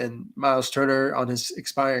Pacers and Miles Turner on his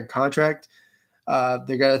expiring contract,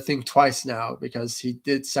 they got to think twice now, because he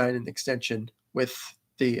did sign an extension with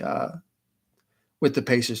the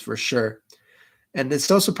Pacers for sure. And it's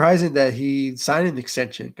so surprising that he signed an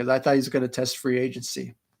extension, because I thought he was going to test free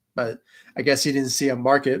agency, but I guess he didn't see a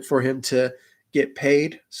market for him to get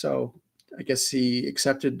paid. So I guess he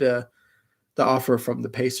accepted the offer from the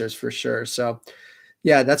Pacers for sure. So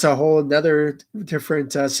yeah, that's a whole another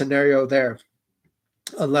different scenario there,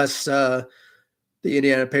 unless the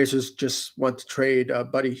Indiana Pacers just want to trade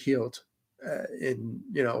Buddy Hield. And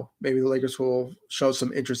maybe the Lakers will show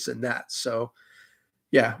some interest in that. So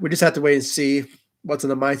yeah, we just have to wait and see what's in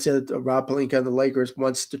the mindset of Rob Pelinka and the Lakers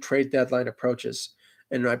once the trade deadline approaches.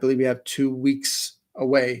 And I believe we have 2 weeks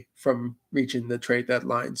away from reaching the trade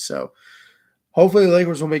deadline. So hopefully the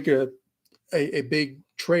Lakers will make a big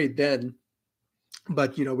trade then.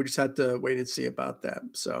 But, we just have to wait and see about that.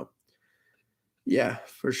 So, yeah,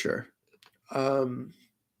 for sure.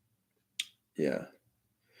 Yeah.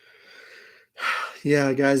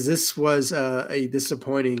 Yeah, guys, this was a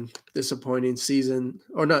disappointing season,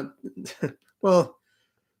 or not. Well,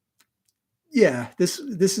 yeah, this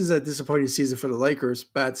is a disappointing season for the Lakers,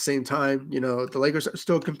 but at the same time, the Lakers are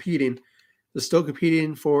still competing. They're still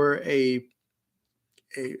competing for a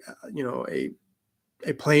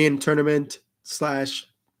play-in tournament /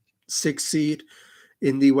 6 seed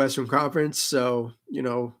in the Western Conference. So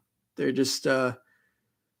they're just because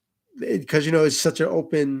it's such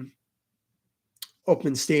an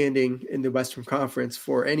open standing in the Western Conference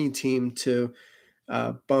for any team to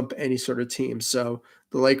bump any sort of team. So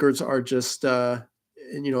the Lakers are just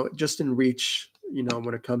just in reach,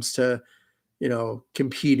 when it comes to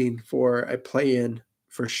competing for a play-in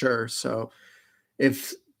for sure. So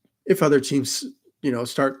if other teams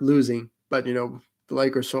start losing, but the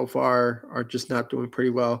Lakers so far are just not doing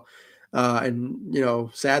pretty well, and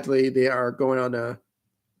sadly they are going on a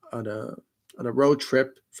road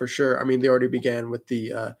trip for sure. I mean, they already began with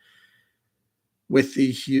the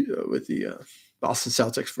Boston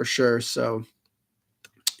Celtics for sure. So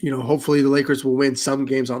hopefully the Lakers will win some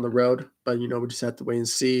games on the road, but we just have to wait and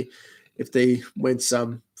see if they win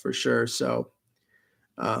some for sure. So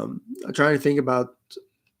I'm trying to think about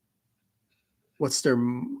what's their.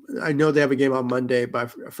 I know they have a game on Monday,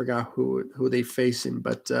 but I forgot who they facing.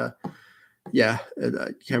 But yeah,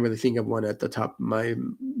 I can't really think of one at the top of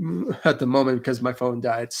at the moment, because my phone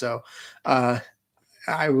died. So I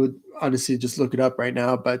would honestly just look it up right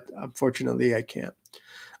now, but unfortunately I can't.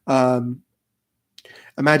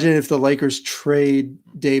 Imagine if the Lakers trade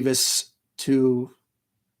Davis to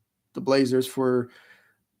the Blazers for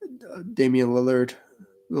Damian Lillard.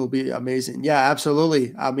 Will be amazing. Yeah,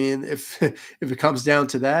 absolutely. I mean, if it comes down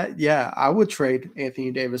to that, yeah, I would trade Anthony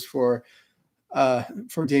Davis for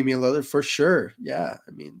Damian Lillard for sure. Yeah,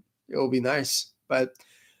 I mean, it will be nice. But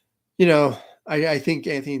I think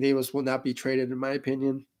Anthony Davis will not be traded, in my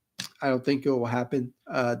opinion. I don't think it will happen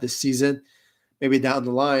this season. maybe down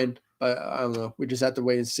the line. But I don't know. We just have to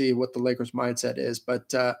wait and see what the Lakers' mindset is.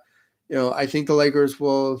 But I think the Lakers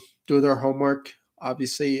will do their homework,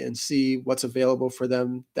 obviously, and see what's available for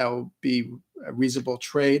them. That will be a reasonable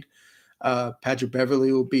trade. Patrick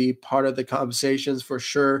Beverly will be part of the conversations for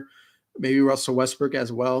sure. Maybe Russell Westbrook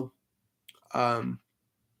as well. Um,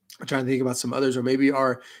 I'm trying to think about some others, or maybe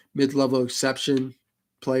our mid-level exception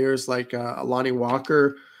players like Alani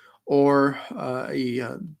Walker or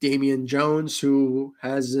Damian Jones, who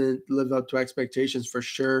hasn't lived up to expectations for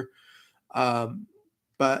sure. Um,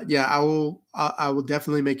 but yeah, I will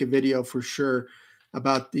definitely make a video for sure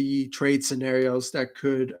about the trade scenarios that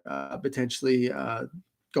could potentially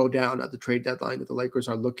go down at the trade deadline that the Lakers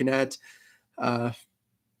are looking at. Uh,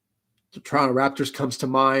 the Toronto Raptors comes to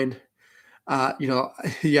mind.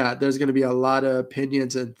 Yeah, there's going to be a lot of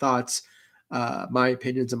opinions and thoughts, my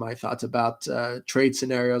opinions and my thoughts about trade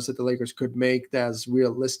scenarios that the Lakers could make that's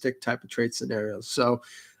realistic type of trade scenarios. So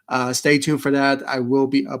stay tuned for that. I will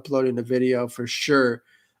be uploading a video for sure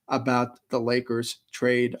about the Lakers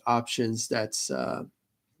trade options that's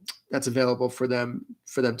available for them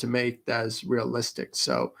to make that is realistic.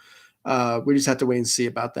 So we just have to wait and see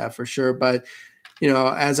about that for sure. But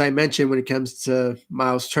as I mentioned, when it comes to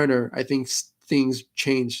Miles Turner, I think things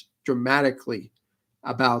changed dramatically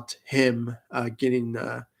about him getting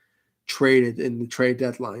traded in the trade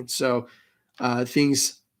deadline. So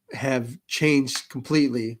things have changed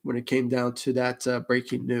completely when it came down to that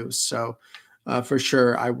breaking news. So for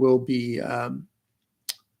sure, I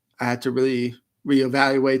had to really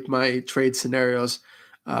reevaluate my trade scenarios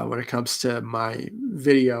when it comes to my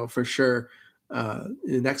video for sure in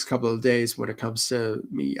the next couple of days when it comes to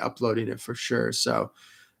me uploading it for sure. So,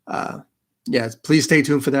 yeah, please stay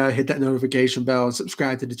tuned for that. Hit that notification bell and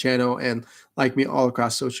subscribe to the channel and like me all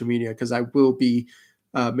across social media because I will be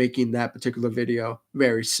making that particular video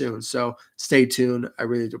very soon. So stay tuned. I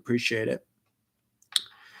really do appreciate it.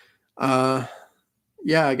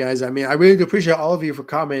 Yeah, guys. I mean, I really do appreciate all of you for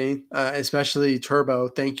commenting, especially Turbo.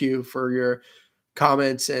 Thank you for your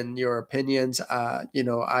comments and your opinions.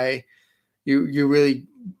 You really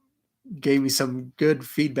gave me some good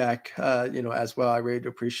feedback, as well. I really do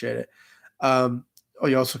appreciate it.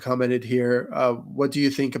 You also commented here. What do you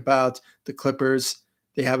think about the Clippers?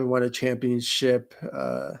 They haven't won a championship.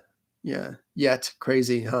 Yeah, yet.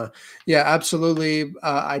 Crazy, huh? Yeah, absolutely.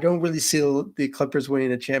 I don't really see the Clippers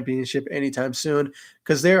winning a championship anytime soon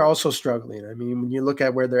because they're also struggling. I mean, when you look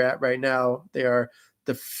at where they're at right now, they are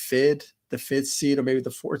the fifth seed, or maybe the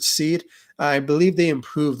fourth seed. I believe they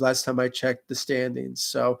improved last time I checked the standings.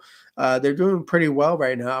 So they're doing pretty well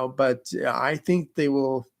right now, but I think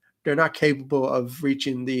they're not capable of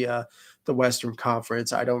reaching the Western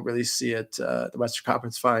Conference. I don't really see it, the Western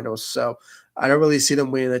Conference Finals. So I don't really see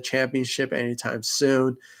them winning a championship anytime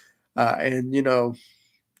soon. And uh,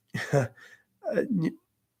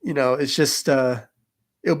 it's just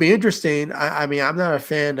it'll be interesting. I mean, I'm not a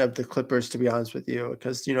fan of the Clippers to be honest with you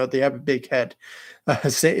because they have a big head.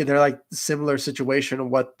 They're like similar situation of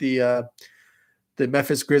what the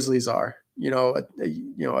Memphis Grizzlies are.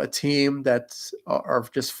 A team that are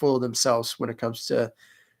just full of themselves when it comes to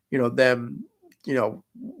them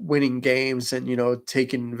winning games and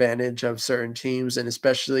taking advantage of certain teams, and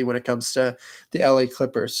especially when it comes to the LA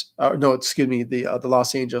Clippers. No, excuse me, the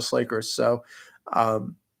Los Angeles Lakers. So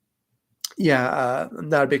yeah, I'm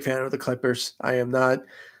not a big fan of the Clippers. I am not.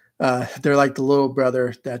 They're like the little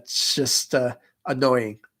brother that's just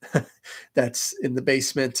annoying. That's in the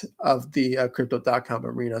basement of the crypto.com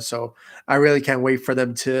arena. So I really can't wait for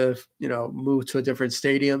them to move to a different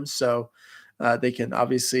stadium so they can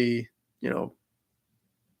obviously you know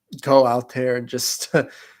go out there and just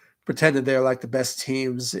pretend that they're like the best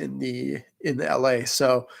teams in the LA.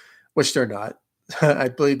 So which they're not. I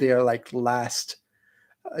believe they are like last.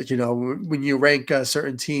 When you rank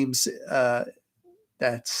certain teams,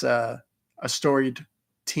 that's a storied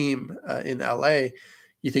team in LA.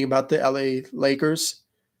 You think about the LA Lakers,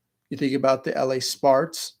 you think about the LA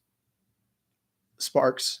Sparks,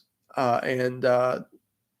 and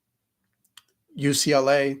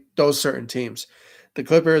UCLA. Those certain teams. The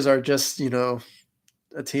Clippers are just a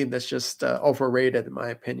team that's just overrated in my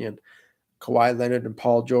opinion. Kawhi Leonard and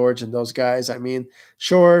Paul George and those guys. I mean,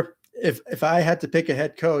 sure, if I had to pick a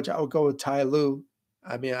head coach, I would go with Ty Lue.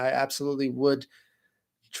 I mean, I absolutely would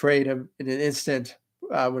trade him in an instant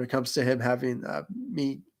when it comes to him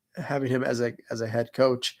me having him as a head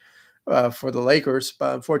coach for the Lakers.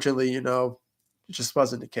 But unfortunately, it just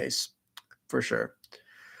wasn't the case for sure.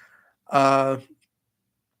 Uh,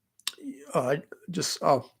 I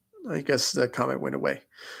I guess the comment went away.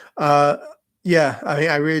 Uh, yeah, I mean,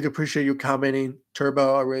 I really do appreciate you commenting,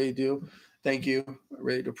 Turbo. I really do. Thank you. I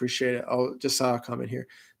really do appreciate it. Oh, just saw a comment here.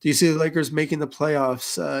 Do you see the Lakers making the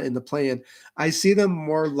playoffs in the play-in? I see them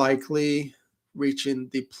more likely reaching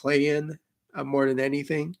the play-in more than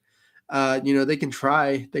anything. They can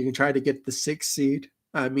try. They can try to get the sixth seed.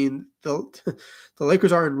 I mean, the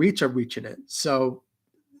Lakers are in reach of reaching it. So,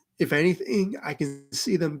 if anything, I can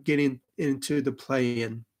see them getting into the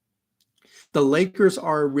play-in. The Lakers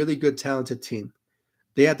are a really good, talented team.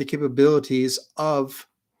 They have the capabilities of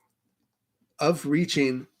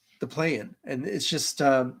reaching the play-in, and it's just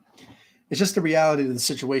the reality of the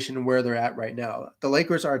situation and where they're at right now. The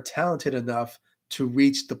Lakers are talented enough to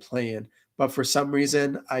reach the play-in, but for some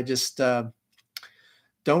reason, I just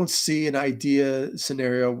don't see an idea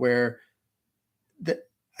scenario where that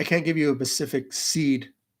I can't give you a specific seed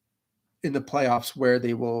in the playoffs where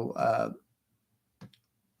they will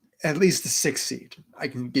at least the sixth seed. I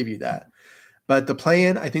can give you that. But the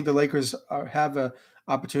play-in, I think the Lakers have a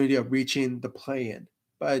opportunity of reaching the play-in.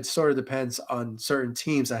 But it sort of depends on certain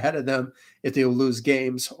teams ahead of them if they will lose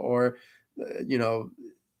games or,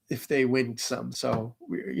 if they win some. So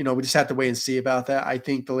we just have to wait and see about that. I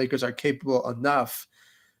think the Lakers are capable enough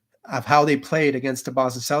of how they played against the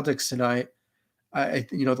Boston Celtics tonight.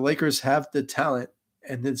 The Lakers have the talent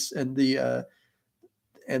and the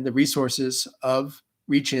resources of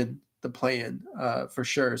reaching the play-in for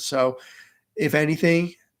sure. So if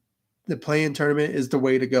anything, the play-in tournament is the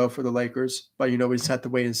way to go for the Lakers. But we just have to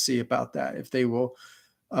wait and see about that if they will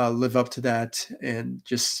live up to that and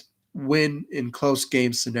just win in close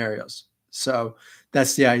game scenarios. So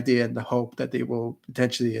that's the idea and the hope that they will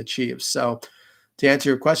potentially achieve. So to answer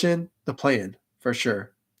your question, the play-in for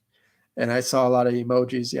sure. And I saw a lot of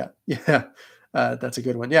emojis. Yeah, yeah, that's a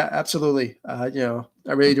good one. Yeah, absolutely. I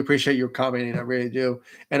really do appreciate your commenting. I really do,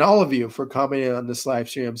 and all of you for commenting on this live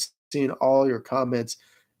stream. I'm seeing all your comments.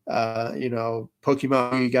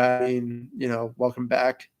 Pokemon, you guys, welcome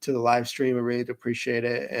back to the live stream. I really do appreciate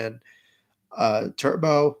it. And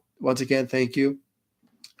Turbo, once again, thank you.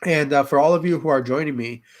 And for all of you who are joining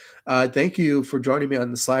me, thank you for joining me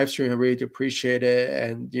on this live stream. I really do appreciate it.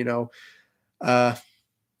 And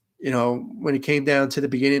when it came down to the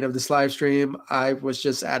beginning of this live stream, I was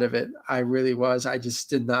just out of it. I really was. I just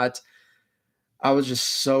did not. I was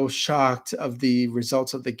just so shocked of the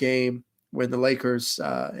results of the game when the Lakers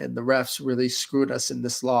and the refs really screwed us in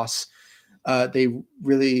this loss. They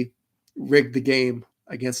really rigged the game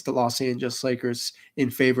against the Los Angeles Lakers in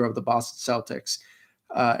favor of the Boston Celtics.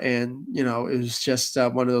 It was just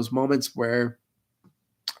one of those moments where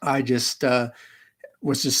I just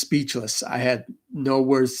was just speechless. I had no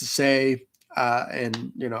words to say. I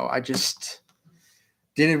just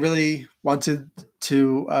didn't really want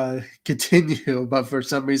to continue, but for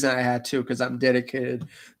some reason I had to, because I'm dedicated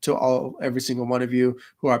to every single one of you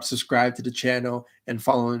who are subscribed to the channel and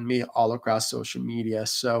following me all across social media.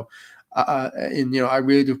 So, I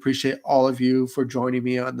really do appreciate all of you for joining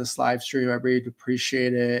me on this live stream. I really do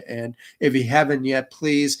appreciate it. And if you haven't yet,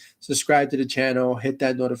 please subscribe to the channel, hit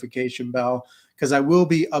that notification bell, because I will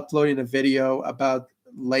be uploading a video about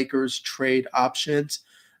Lakers trade options.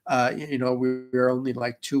 We're only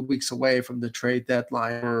like 2 weeks away from the trade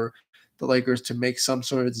deadline for the Lakers to make some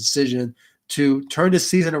sort of decision to turn the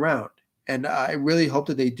season around. And I really hope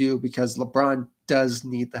that they do, because LeBron does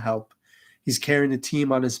need the help. He's carrying the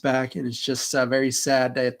team on his back, and it's just very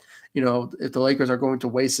sad that, if the Lakers are going to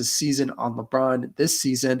waste a season on LeBron this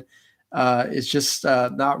season, it's just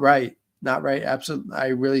not right. Not right. Absolutely. I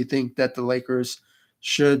really think that the Lakers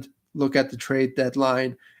should look at the trade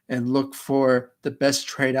deadline and look for the best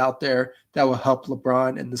trade out there that will help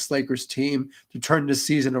LeBron and this Lakers team to turn this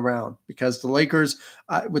season around. Because the Lakers,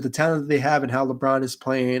 with the talent that they have and how LeBron is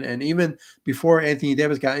playing, and even before Anthony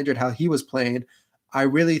Davis got injured, how he was playing, I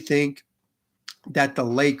really think that the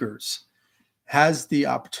Lakers has the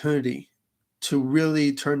opportunity to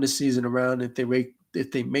really turn the season around if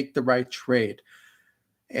they make the right trade.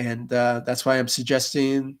 And that's why I'm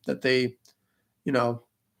suggesting that they,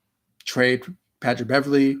 trade Patrick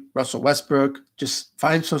Beverley, Russell Westbrook, just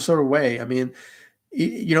find some sort of way. I mean,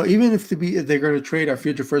 even if they're going to trade our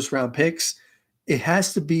future first round picks, it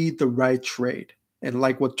has to be the right trade. And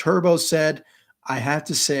like what Turbo said, I have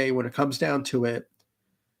to say, when it comes down to it,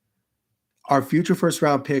 our future first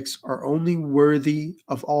round picks are only worthy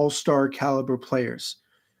of all-star caliber players,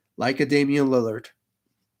 like a Damian Lillard,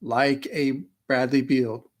 like a Bradley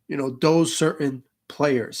Beal, those certain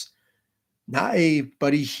players. Not a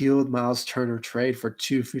Buddy Hield, Miles Turner trade for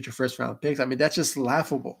 2 future first round picks. I mean, that's just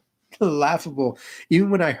laughable. Laughable. Even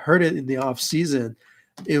when I heard it in the offseason,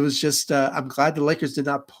 it was just, I'm glad the Lakers did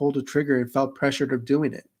not pull the trigger and felt pressured of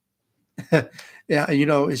doing it. Yeah,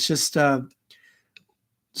 it's just,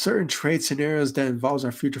 certain trade scenarios that involves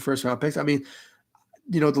our future first round picks. I mean,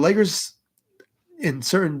 the Lakers in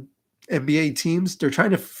certain NBA teams, they're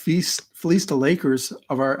trying to fleece the Lakers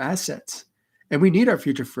of our assets, and we need our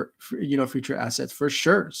future assets for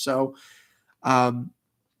sure. Um,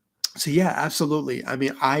 so yeah, absolutely. I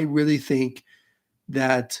mean, I really think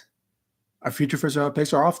that our future first round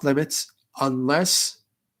picks are off limits unless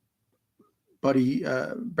Buddy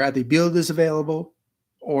Bradley Beal is available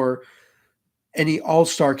or any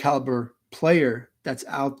all-star caliber player that's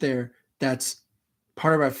out there that's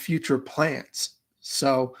part of our future plans.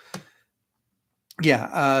 So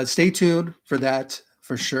yeah, stay tuned for that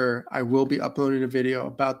for sure. I will be uploading a video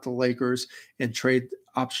about the Lakers and trade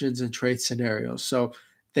options and trade scenarios. So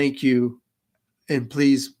thank you. And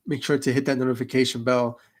please make sure to hit that notification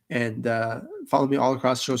bell and follow me all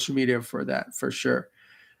across social media for that for sure.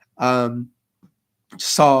 Um,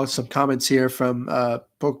 saw some comments here from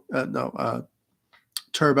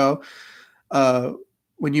Turbo. Uh,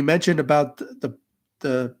 when you mentioned about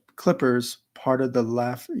the Clippers, part of the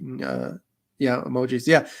laughing, yeah, emojis,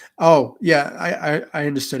 yeah. Oh, yeah, I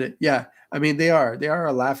understood it. Yeah, I mean they are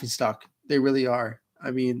a laughing stock. They really are.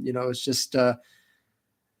 I mean, it's just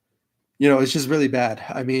really bad.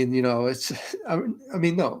 I mean, it's. I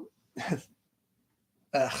mean, no.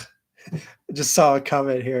 Ugh. I just saw a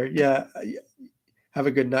comment here. Yeah, have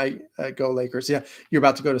a good night. Go Lakers. Yeah, you're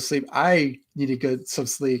about to go to sleep. I need to get some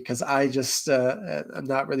sleep because I'm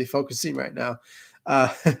not really focusing right now.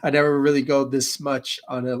 I never really go this much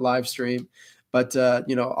on a live stream, but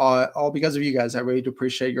all because of you guys. I really do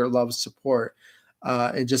appreciate your love, support,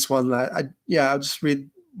 and just one last. I'll just read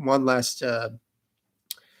one last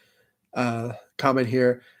comment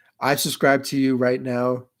here. I subscribe to you right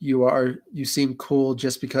now. You seem cool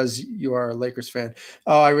just because you are a Lakers fan.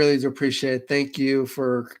 Oh, I really do appreciate it. Thank you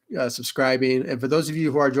for subscribing. And for those of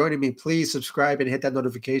you who are joining me, please subscribe and hit that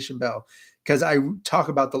notification bell because I talk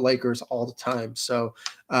about the Lakers all the time. So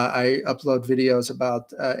I upload videos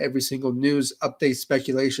about every single news, update,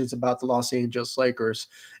 speculations about the Los Angeles Lakers.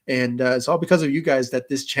 And it's all because of you guys that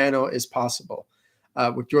this channel is possible.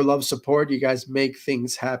 With your love support, you guys make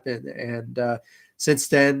things happen. And since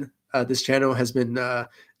then, this channel has been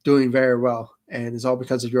doing very well, and it's all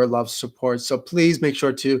because of your love support. So please make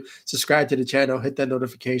sure to subscribe to the channel, hit that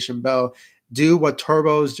notification bell, do what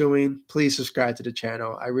Turbo is doing. Please subscribe to the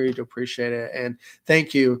channel. I really do appreciate it, and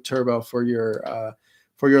thank you, Turbo, for your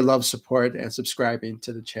love support and subscribing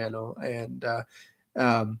to the channel. And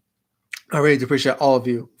I really do appreciate all of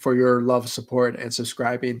you for your love, support, and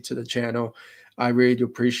subscribing to the channel. I really do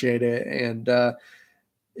appreciate it, and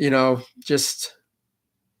just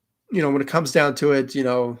when it comes down to it,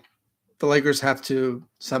 the Lakers have to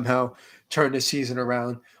somehow turn the season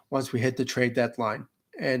around once we hit the trade deadline.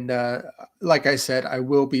 And like I said, I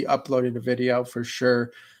will be uploading a video for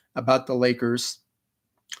sure about the Lakers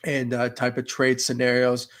and type of trade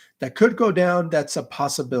scenarios that could go down. That's a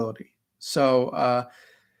possibility. So,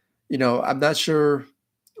 I'm not sure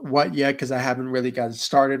what yet because I haven't really gotten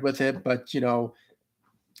started with it, but, and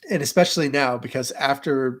especially now because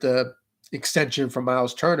after the extension from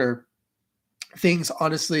Miles Turner, things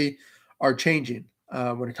honestly are changing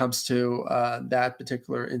when it comes to that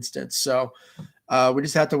particular instance. So we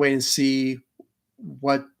just have to wait and see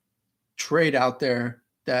what trade out there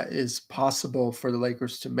that is possible for the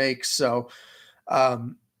Lakers to make. So,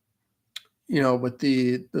 um, with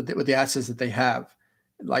the assets that they have,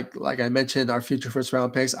 like I mentioned, our future first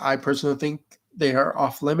round picks, I personally think they are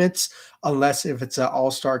off limits unless if it's an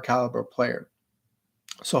all-star caliber player.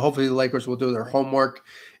 So hopefully the Lakers will do their homework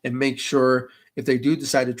and make sure if they do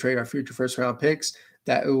decide to trade our future first round picks,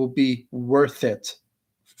 that it will be worth it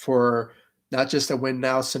for not just a win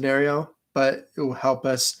now scenario, but it will help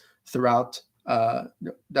us throughout. That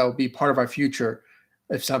will be part of our future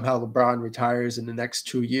if somehow LeBron retires in the next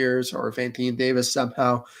 2 years, or if Anthony Davis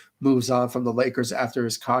somehow moves on from the Lakers after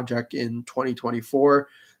his contract in 2024.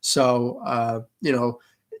 So,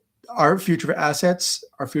 our future assets,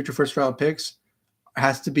 our future first round picks,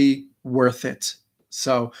 has to be worth it.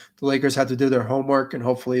 So the Lakers have to do their homework, and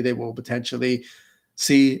hopefully they will potentially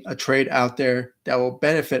see a trade out there that will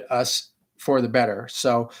benefit us for the better.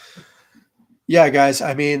 So, yeah, guys,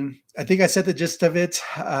 I mean, I think I said the gist of it.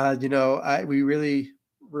 We're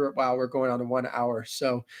going on to 1 hour.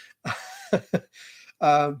 So,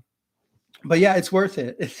 um, but yeah, it's worth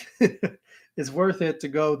it. It's worth it to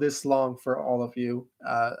go this long for all of you.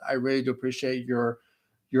 I really do appreciate your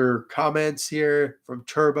comments here from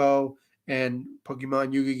Turbo and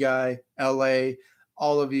Pokemon Yugi Guy, LA,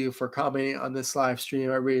 all of you for commenting on this live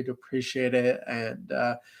stream. I really do appreciate it. And,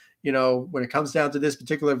 when it comes down to this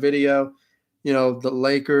particular video, the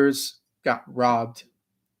Lakers got robbed.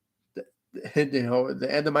 the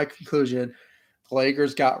end of my conclusion, the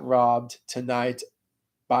Lakers got robbed tonight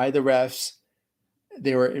by the refs.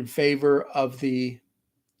 They were in favor of the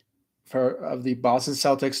Boston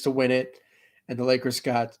Celtics to win it, and the Lakers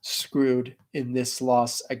got screwed in this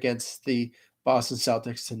loss against the Boston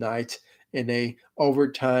Celtics tonight in a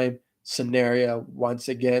overtime scenario once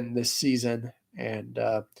again this season. And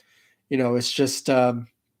it's just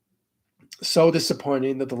so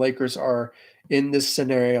disappointing that the Lakers are in this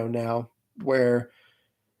scenario now where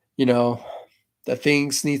you know that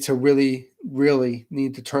things need to really, really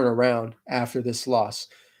need to turn around after this loss.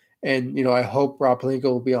 And I hope Rob Palinka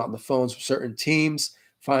will be on the phones with certain teams,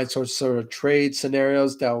 find sort of trade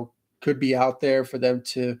scenarios that could be out there for them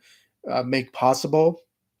to make possible.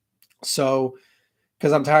 So,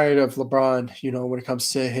 because I'm tired of LeBron, when it comes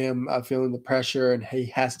to him feeling the pressure and he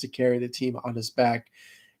has to carry the team on his back,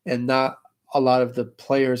 and not a lot of the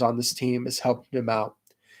players on this team is helping him out.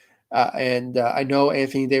 And I know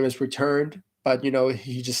Anthony Davis returned, but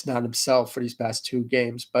he's just not himself for these past 2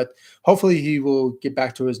 games. But hopefully he will get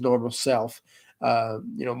back to his normal self,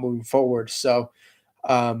 moving forward. So,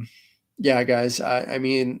 yeah, guys, I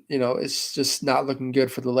mean, it's just not looking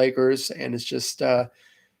good for the Lakers, and it's just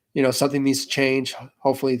something needs to change.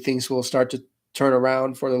 Hopefully things will start to turn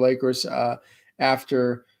around for the Lakers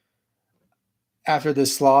after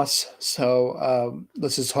this loss. So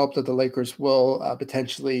let's just hope that the Lakers will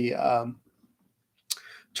potentially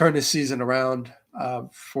turn this season around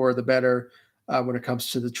for the better when it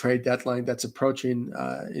comes to the trade deadline that's approaching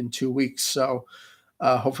in 2 weeks. So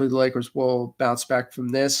hopefully the Lakers will bounce back from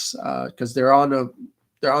this because they're on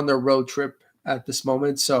their road trip at this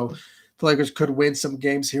moment. So the Lakers could win some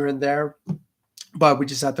games here and there, but we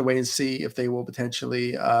just have to wait and see if they will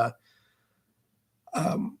potentially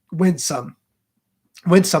win some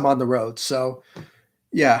on the road. So,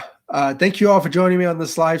 yeah. Thank you all for joining me on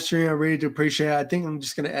this live stream. I really do appreciate it. I think I'm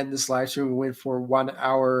just going to end this live stream. We went for 1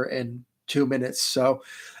 hour and 2 minutes. So,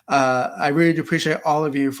 I really do appreciate all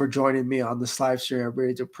of you for joining me on this live stream. I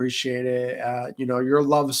really do appreciate it. Your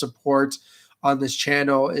love and support on this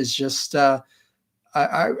channel is just,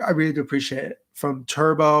 I really do appreciate it. From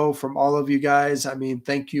Turbo, from all of you guys. I mean,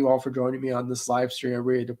 thank you all for joining me on this live stream. I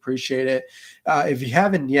really do appreciate it. If you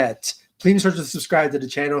haven't yet, please start to subscribe to the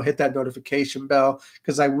channel, hit that notification bell,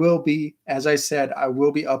 because I will be, as I said, I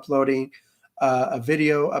will be uploading a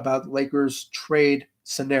video about Lakers trade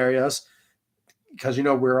scenarios because,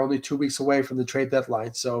 we're only 2 weeks away from the trade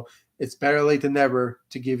deadline. So it's better late than never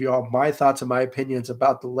to give you all my thoughts and my opinions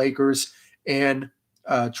about the Lakers and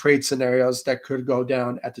trade scenarios that could go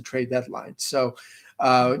down at the trade deadline. So,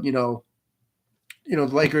 the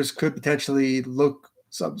Lakers could potentially look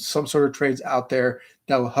some sort of trades out there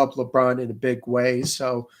that will help LeBron in a big way.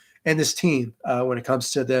 So, and this team when it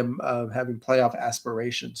comes to them having playoff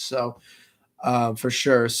aspirations. So, for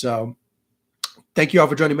sure. So, thank you all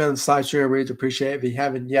for joining me on this live stream. I really appreciate it. If you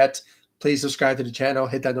haven't yet, please subscribe to the channel,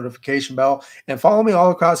 hit that notification bell, and follow me all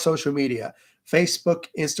across social media: Facebook,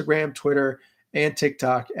 Instagram, Twitter, and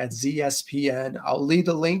TikTok at ZSPN. I'll leave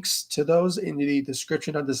the links to those in the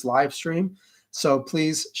description of this live stream. So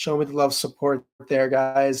please show me the love, support there,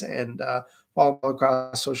 guys, and follow me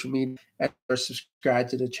across social media and subscribe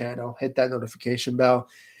to the channel. Hit that notification bell.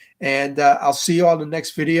 And I'll see you all in the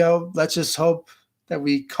next video. Let's just hope that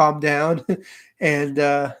we calm down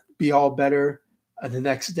and be all better the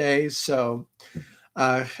next day. So,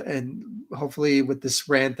 and hopefully with this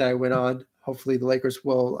rant that I went on, hopefully the Lakers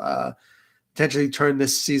will potentially turn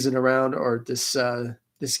this season around or this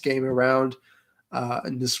game around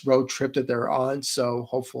and this road trip that they're on. So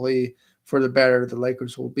hopefully for the better, the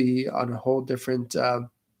Lakers will be on a whole different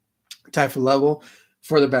type of level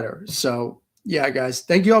for the better. So yeah, guys,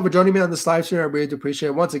 thank you all for joining me on this live stream. I really do appreciate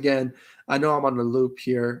it. Once again, I know I'm on the loop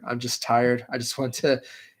here. I'm just tired. I just want to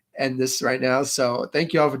end this right now. So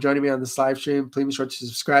thank you all for joining me on this live stream. Please be sure to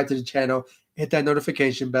subscribe to the channel, hit that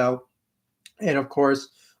notification bell, and of course,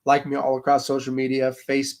 like me all across social media: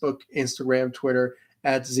 Facebook, Instagram, Twitter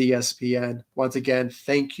at ZSPN. Once again,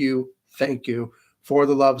 thank you for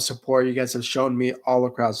the love and support you guys have shown me all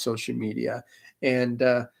across social media. And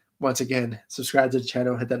once again, subscribe to the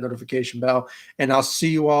channel, hit that notification bell, and I'll see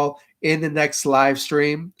you all in the next live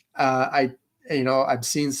stream. I've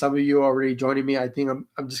seen some of you already joining me. I think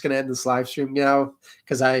I'm just gonna end this live stream now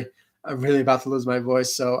because I'm really about to lose my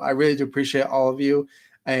voice. So I really do appreciate all of you.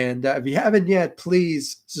 And if you haven't yet,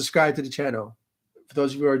 please subscribe to the channel. For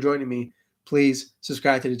those of you who are joining me, please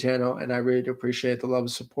subscribe to the channel. And I really do appreciate the love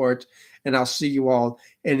and support. And I'll see you all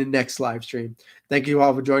in the next live stream. Thank you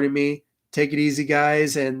all for joining me. Take it easy,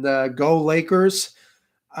 guys, and go Lakers.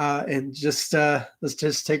 And just let's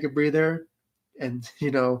just take a breather and,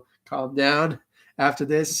 calm down after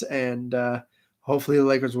this, and hopefully the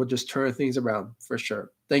Lakers will just turn things around for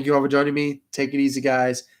sure. Thank you all for joining me. Take it easy,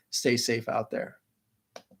 guys. Stay safe out there.